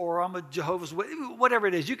Buddhist, or I'm a Jehovah's Witness, whatever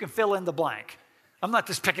it is. You can fill in the blank. I'm not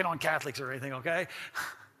just picking on Catholics or anything, okay?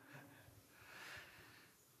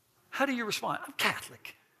 How do you respond? I'm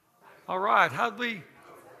Catholic. All right,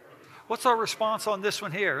 what's our response on this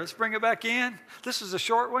one here? Let's bring it back in. This is a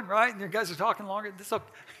short one, right? And you guys are talking longer. This okay.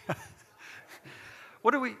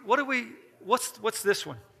 What's this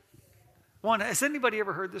one? Has anybody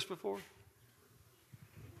ever heard this before?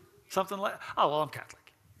 Something like, oh, well, I'm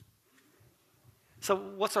Catholic. So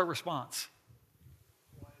what's our response?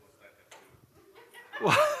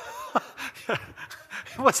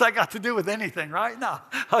 What's that got to do with anything, right? No.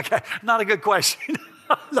 Okay, not a good question.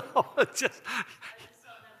 No, it's just. I just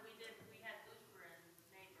saw that we had Lutheran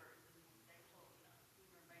neighbors, and they told, we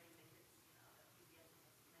were inviting the kids, that PBS,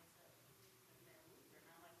 and they said, they're Lutheran.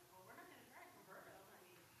 I'm like, well, we're not going to try and convert them. I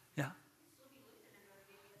mean, Yeah. still be Lutheran and go to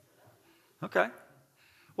PBS without you. Okay.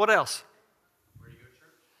 What else? Where do you go to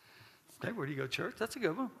church? Okay, where do you go to church? That's a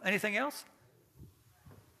good one. Anything else?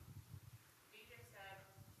 DJ said,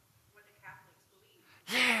 what do Catholics believe?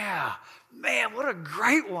 Yeah. Man, what a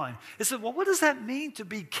great one. It said, well, what does that mean to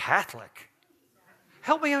be Catholic?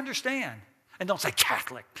 Help me understand. And don't say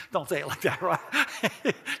Catholic. Don't say it like that, right?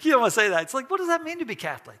 You don't want to say that. It's like, what does that mean to be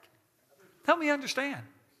Catholic? Help me understand.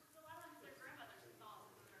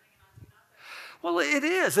 Well, it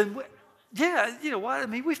is. And yeah, you know what? I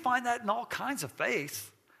mean, we find that in all kinds of faiths.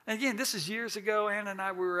 And again, this is years ago. Ann and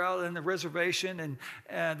I, we were out in the reservation,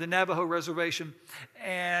 and the Navajo reservation,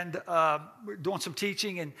 and we're doing some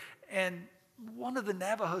teaching. And one of the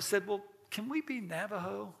Navajos said, well, can we be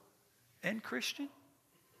Navajo and Christian?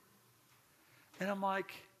 And I'm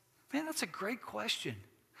like, man, that's a great question.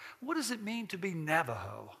 What does it mean to be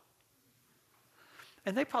Navajo?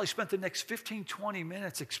 And they probably spent the next 15, 20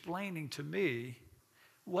 minutes explaining to me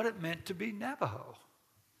what it meant to be Navajo.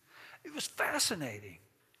 It was fascinating.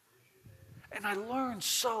 And I learned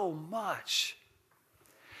so much.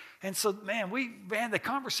 And so, man, the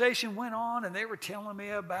conversation went on, and they were telling me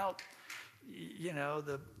about,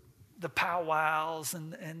 the powwows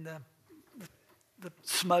and the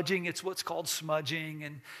smudging. It's what's called smudging.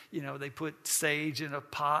 And, they put sage in a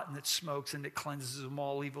pot, and it smokes, and it cleanses them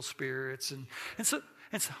all evil spirits. And so,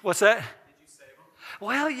 what's that? Did you save them?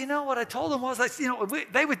 Well, what I told them was,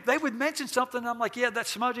 they would mention something, and I'm like, yeah,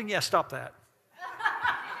 that's smudging. Yeah, stop that.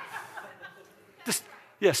 Just,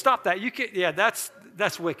 yeah, stop that. You can't. Yeah,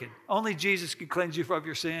 that's wicked. Only Jesus can cleanse you from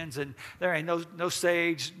your sins, and there ain't no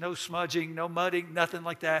sage, no smudging, no mudding, nothing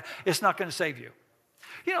like that. It's not going to save you.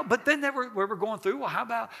 But then we were going through. Well, how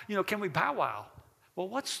about can we powwow? Well,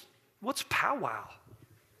 what's powwow?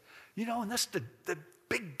 And that's the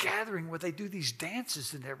big gathering where they do these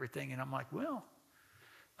dances and everything. And I'm like, well,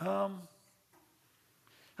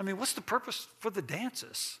 what's the purpose for the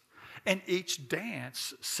dances? And each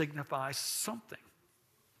dance signifies something.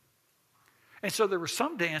 And so there were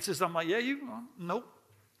some dances, I'm like, nope,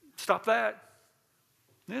 stop that.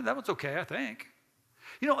 Yeah, that one's okay, I think.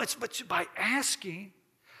 But by asking,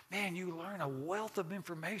 man, you learn a wealth of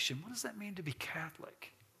information. What does that mean to be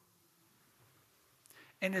Catholic?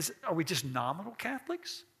 And are we just nominal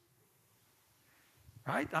Catholics?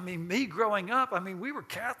 Right? Me growing up, we were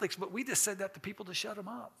Catholics, but we just said that to people to shut them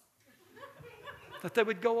up. That they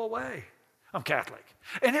would go away. I'm Catholic.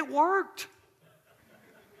 And it worked.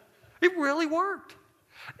 It really worked.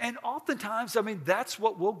 And oftentimes, that's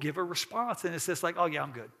what we'll give a response. And it's just like, oh, yeah,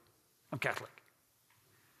 I'm good. I'm Catholic.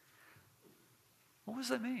 What does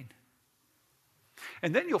that mean?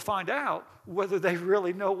 And then you'll find out whether they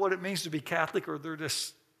really know what it means to be Catholic, or they're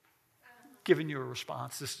just giving you a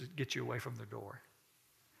response just to get you away from the door.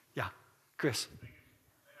 Yeah, Chris.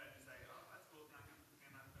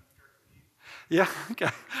 Yeah, okay.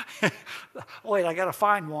 Wait, I got to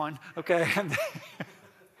find one. Okay.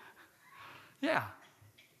 Yeah.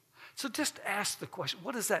 So just ask the question,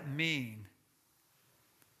 what does that mean?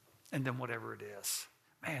 And then whatever it is.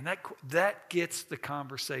 Man, that gets the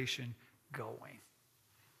conversation going.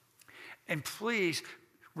 And please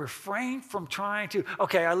refrain from trying to,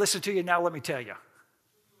 okay, I listened to you, now let me tell you.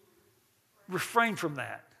 Refrain from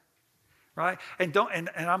that. Right? And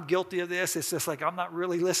I'm guilty of this. It's just like I'm not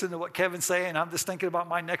really listening to what Kevin's saying. I'm just thinking about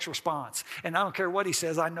my next response. And I don't care what he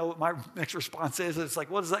says. I know what my next response is. It's like,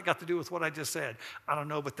 what does that got to do with what I just said? I don't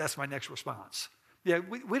know, but that's my next response. Yeah,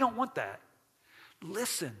 we don't want that.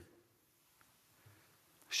 Listen.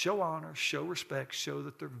 Show honor, show respect, show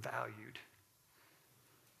that they're valued.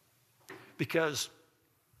 Because,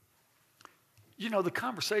 the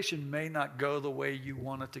conversation may not go the way you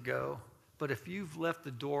want it to go. But if you've left the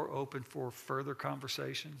door open for further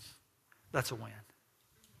conversations, that's a win.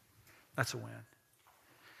 That's a win.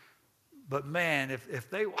 But man,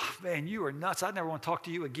 man, you are nuts. I never want to talk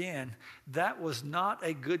to you again. That was not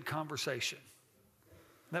a good conversation.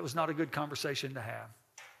 That was not a good conversation to have.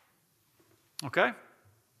 Okay?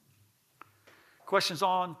 Questions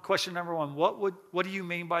on question number 1. What do you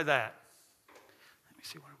mean by that? Let me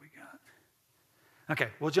see, what do we got?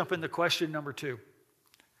 Okay, we'll jump into question number 2.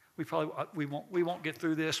 We won't get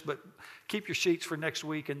through this, but keep your sheets for next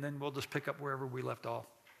week, and then we'll just pick up wherever we left off.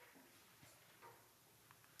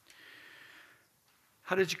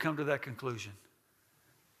 How did you come to that conclusion?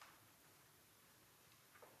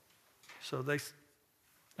 So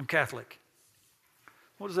I'm Catholic.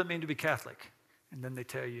 What does that mean to be Catholic? And then they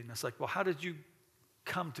tell you, and it's like, well, how did you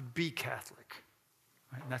come to be Catholic?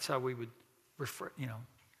 Right? And that's how we would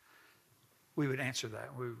we would answer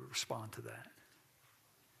that. We would respond to that.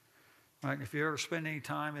 Right? And if you ever spend any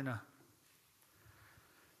time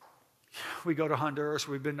we go to Honduras.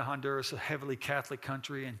 We've been to Honduras, a heavily Catholic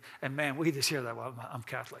country, and man, we just hear that. Well, I'm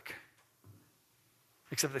Catholic,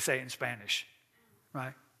 except they say it in Spanish,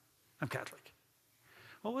 right? I'm Catholic.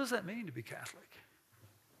 Well, what does that mean to be Catholic?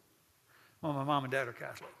 Well, my mom and dad are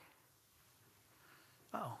Catholic.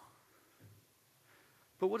 Oh,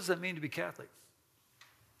 but what does that mean to be Catholic?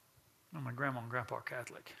 Well, my grandma and grandpa are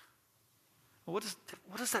Catholic. Well,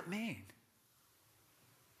 what does that mean?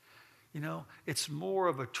 It's more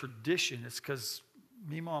of a tradition. It's because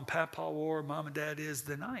me, mom, papa, or mom and dad is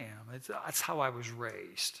than I am. That's how I was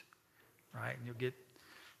raised, right? And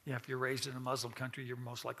if you're raised in a Muslim country, you're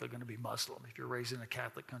most likely going to be Muslim. If you're raised in a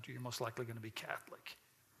Catholic country, you're most likely going to be Catholic.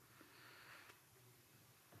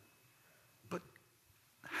 But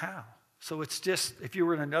how? So it's just, if you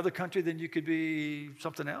were in another country, then you could be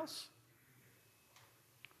something else?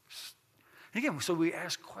 Again, so we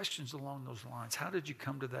ask questions along those lines. How did you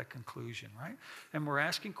come to that conclusion, right? And we're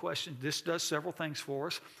asking questions. This does several things for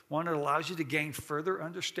us. One, it allows you to gain further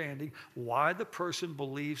understanding why the person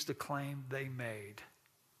believes the claim they made.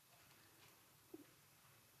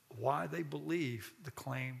 Why they believe the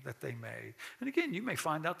claim that they made. And again, you may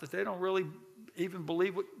find out that they don't really even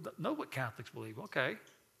know what Catholics believe. Okay.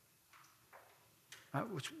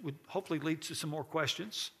 Which would hopefully lead to some more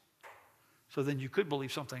questions. So then you could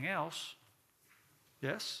believe something else.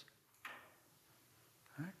 Yes?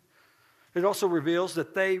 Right. It also reveals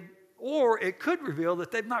that it could reveal that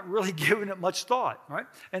they've not really given it much thought, right?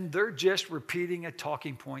 And they're just repeating a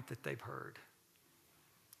talking point that they've heard.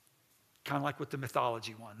 Kind of like with the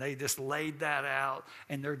mythology one. They just laid that out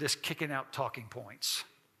and they're just kicking out talking points.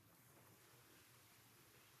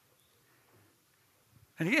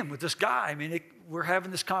 And again, with this guy, I mean, we're having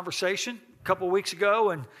this conversation a couple of weeks ago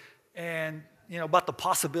and you know, about the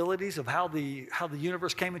possibilities of how the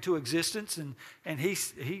universe came into existence, and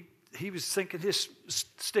he was thinking his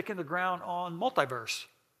stick in the ground on multiverse,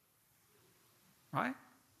 right?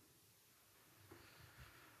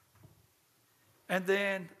 And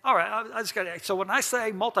then, all right, I just got to. So when I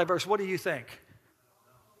say multiverse, what do you think?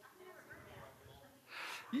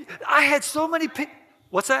 I had so many people.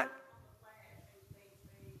 What's that?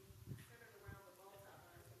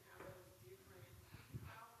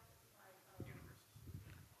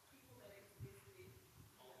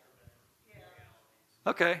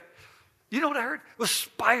 Okay. You know what I heard? It was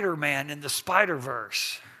Spider-Man in the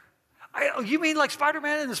Spider-Verse. You mean like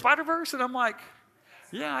Spider-Man in the Spider-Verse? And I'm like,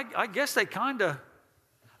 yeah, I guess they kind of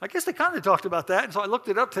talked about that. And so I looked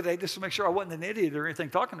it up today just to make sure I wasn't an idiot or anything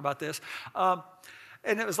talking about this. And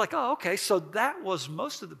it was like, oh, okay. So that was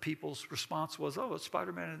most of the people's response was, oh, it's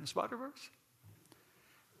Spider-Man in the Spider-Verse.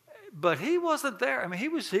 But he wasn't there. I mean,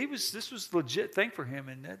 this was a legit thing for him.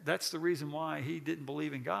 And that's the reason why he didn't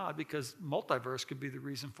believe in God, because multiverse could be the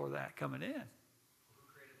reason for that coming in. Who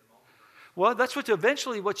created the multiverse? Well, that's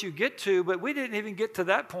eventually what you get to, but we didn't even get to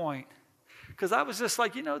that point. Because I was just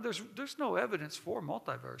like, you know, there's no evidence for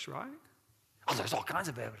multiverse, right? Oh, there's all kinds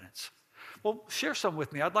of evidence. Well, share some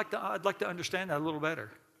with me. I'd like to understand that a little better.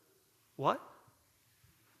 What?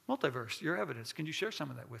 Multiverse, your evidence. Can you share some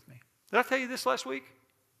of that with me? Did I tell you this last week?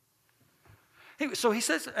 So he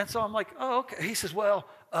says, and so I'm like, oh, okay. He says, well,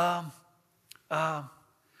 so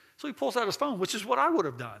he pulls out his phone, which is what I would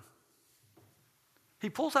have done. He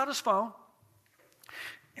pulls out his phone,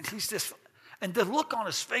 and and the look on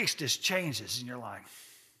his face just changes, and you're like,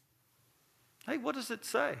 hey, what does it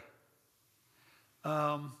say?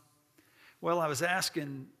 Well, I was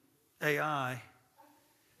asking AI,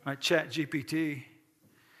 my Chat GPT,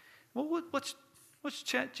 well, what's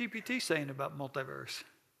Chat GPT saying about multiverse?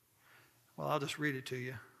 Well, I'll just read it to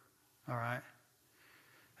you. All right.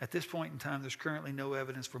 At this point in time, there's currently no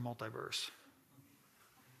evidence for multiverse.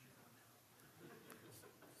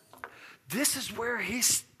 This is where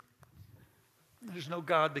there's no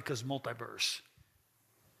God because multiverse.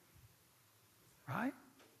 Right?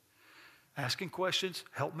 Asking questions,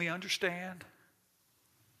 help me understand.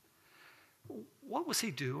 What was he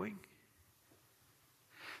doing?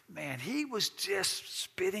 Man, he was just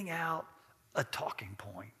spitting out a talking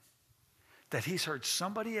point that he's heard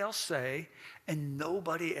somebody else say and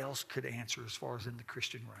nobody else could answer as far as in the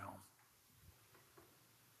Christian realm.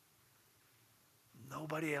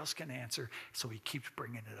 Nobody else can answer, so he keeps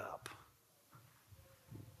bringing it up.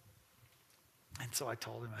 And so I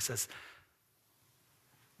told him, I says,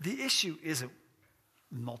 the issue isn't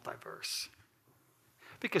multiverse.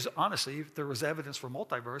 Because honestly, if there was evidence for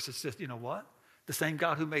multiverse, it's just, you know what? The same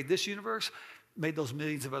God who made this universe made those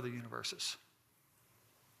millions of other universes.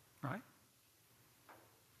 Right?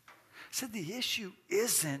 I said the issue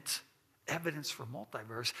isn't evidence for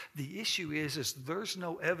multiverse. The issue is there's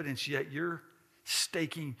no evidence yet you're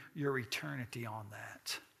staking your eternity on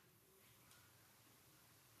that.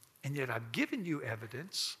 And yet I've given you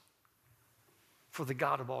evidence for the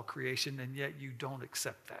God of all creation, and yet you don't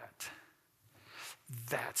accept that.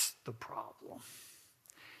 That's the problem.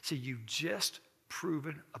 See, you've just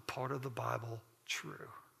proven a part of the Bible true.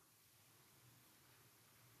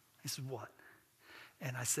 He said, what?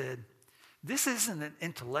 And I said, this isn't an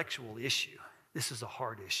intellectual issue. This is a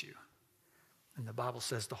heart issue. And the Bible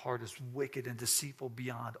says the heart is wicked and deceitful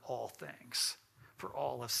beyond all things. For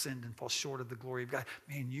all have sinned and fall short of the glory of God.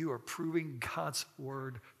 Man, you are proving God's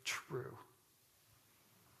word true.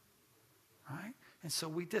 Right? And so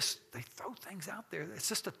they throw things out there. It's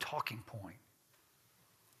just a talking point.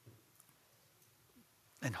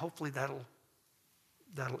 And hopefully that'll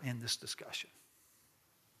end this discussion.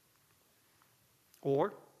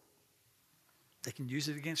 Or They can use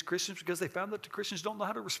it against Christians because they found that the Christians don't know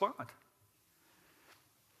how to respond.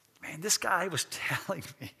 Man, this guy was telling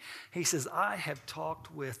me, he says, I have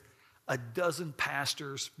talked with a dozen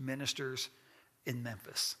pastors, ministers in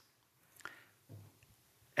Memphis.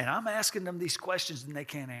 And I'm asking them these questions and they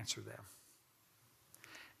can't answer them.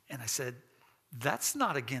 And I said, that's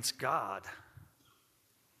not against God.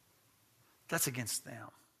 That's against them.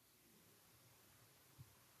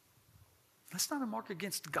 That's not a mark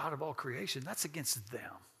against the God of all creation. That's against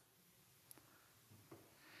them.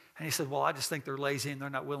 And he said, well, I just think they're lazy and they're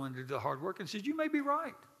not willing to do the hard work. And I said, you may be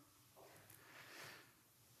right.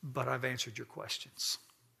 But I've answered your questions.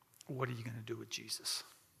 What are you going to do with Jesus?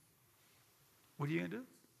 What are you going to do?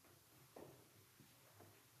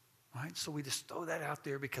 Right? So we just throw that out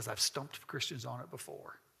there because I've stumped Christians on it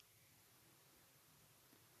before.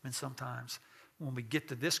 And sometimes when we get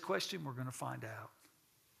to this question, we're going to find out.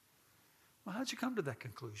 Well, how'd you come to that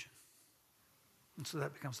conclusion? And so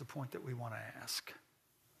that becomes the point that we want to ask.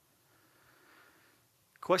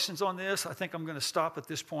 Questions on this? I think I'm going to stop at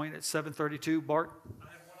this point at 7:32. Bart? I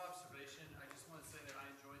have one observation. I just want to say that I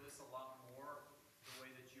enjoy this a lot more, the way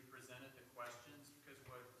that you presented the questions, because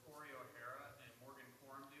what Corey O'Hara and Morgan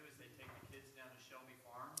Quorum do is they take the kids down to Shelby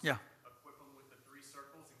Farms, Yeah. equip them with the 3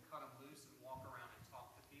 circles, and cut them loose and walk around and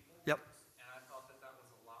talk to people. Yep. And I thought that that was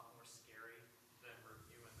a lot more scary than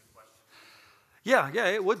reviewing the questions. Yeah,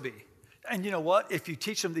 it would be. And you know what? If you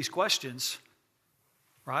teach them these questions,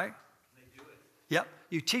 right? They do it. Yep.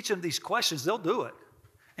 You teach them these questions, they'll do it.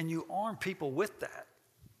 And you arm people with that.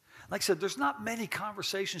 Like I said, there's not many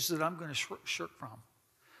conversations that I'm going to shirk from.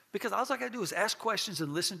 Because all I got to do is ask questions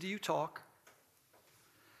and listen to you talk.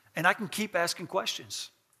 And I can keep asking questions.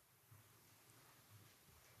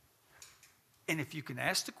 And if you can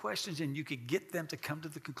ask the questions and you can get them to come to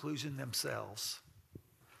the conclusion themselves,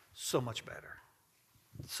 so much better.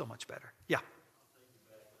 So much better. Yeah.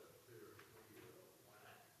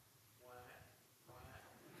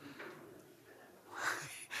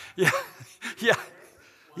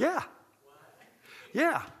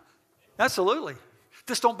 Yeah, absolutely.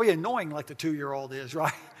 Just don't be annoying like the 2-year-old is,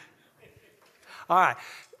 right? All right.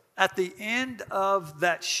 At the end of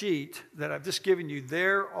that sheet that I've just given you,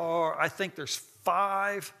 I think there's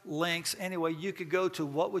 5 links. Anyway, you could go to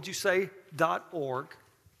whatwouldyousay.org.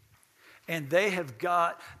 And they have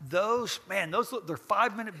got they're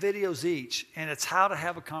 5-minute videos each, and it's how to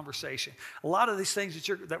have a conversation. A lot of these things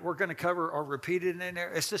that we're going to cover are repeated in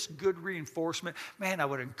there. It's just good reinforcement. Man, I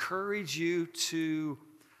would encourage you to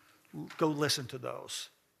go listen to those.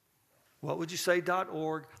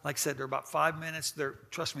 Whatwouldyousay.org. Like I said, they're about 5 minutes.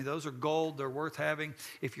 Trust me, those are gold. They're worth having.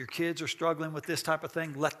 If your kids are struggling with this type of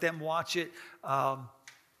thing, let them watch it.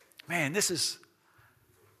 Man, it's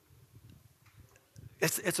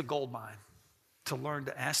a gold mine to learn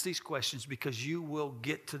to ask these questions, because you will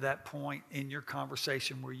get to that point in your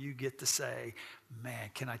conversation where you get to say, man,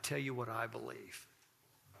 can I tell you what I believe?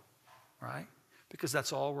 Right? Because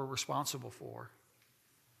that's all we're responsible for,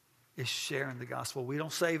 is sharing the gospel. We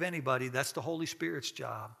don't save anybody. That's the Holy Spirit's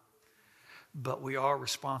job. But we are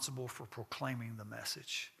responsible for proclaiming the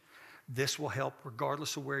message. This will help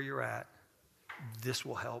regardless of where you're at. This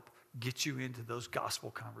will help get you into those gospel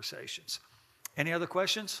conversations. Any other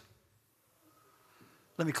questions?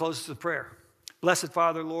 Let me close this with prayer. Blessed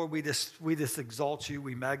Father, Lord, we just exalt you.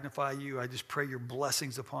 We magnify you. I just pray your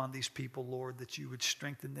blessings upon these people, Lord, that you would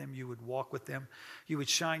strengthen them. You would walk with them. You would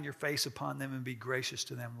shine your face upon them and be gracious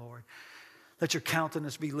to them, Lord. Let your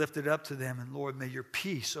countenance be lifted up to them. And Lord, may your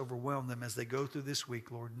peace overwhelm them as they go through this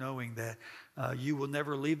week, Lord, knowing that you will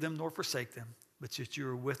never leave them nor forsake them, but that you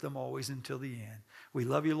are with them always until the end. We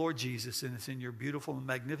love you, Lord Jesus, and it's in your beautiful and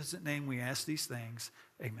magnificent name we ask these things.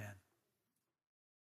 Amen.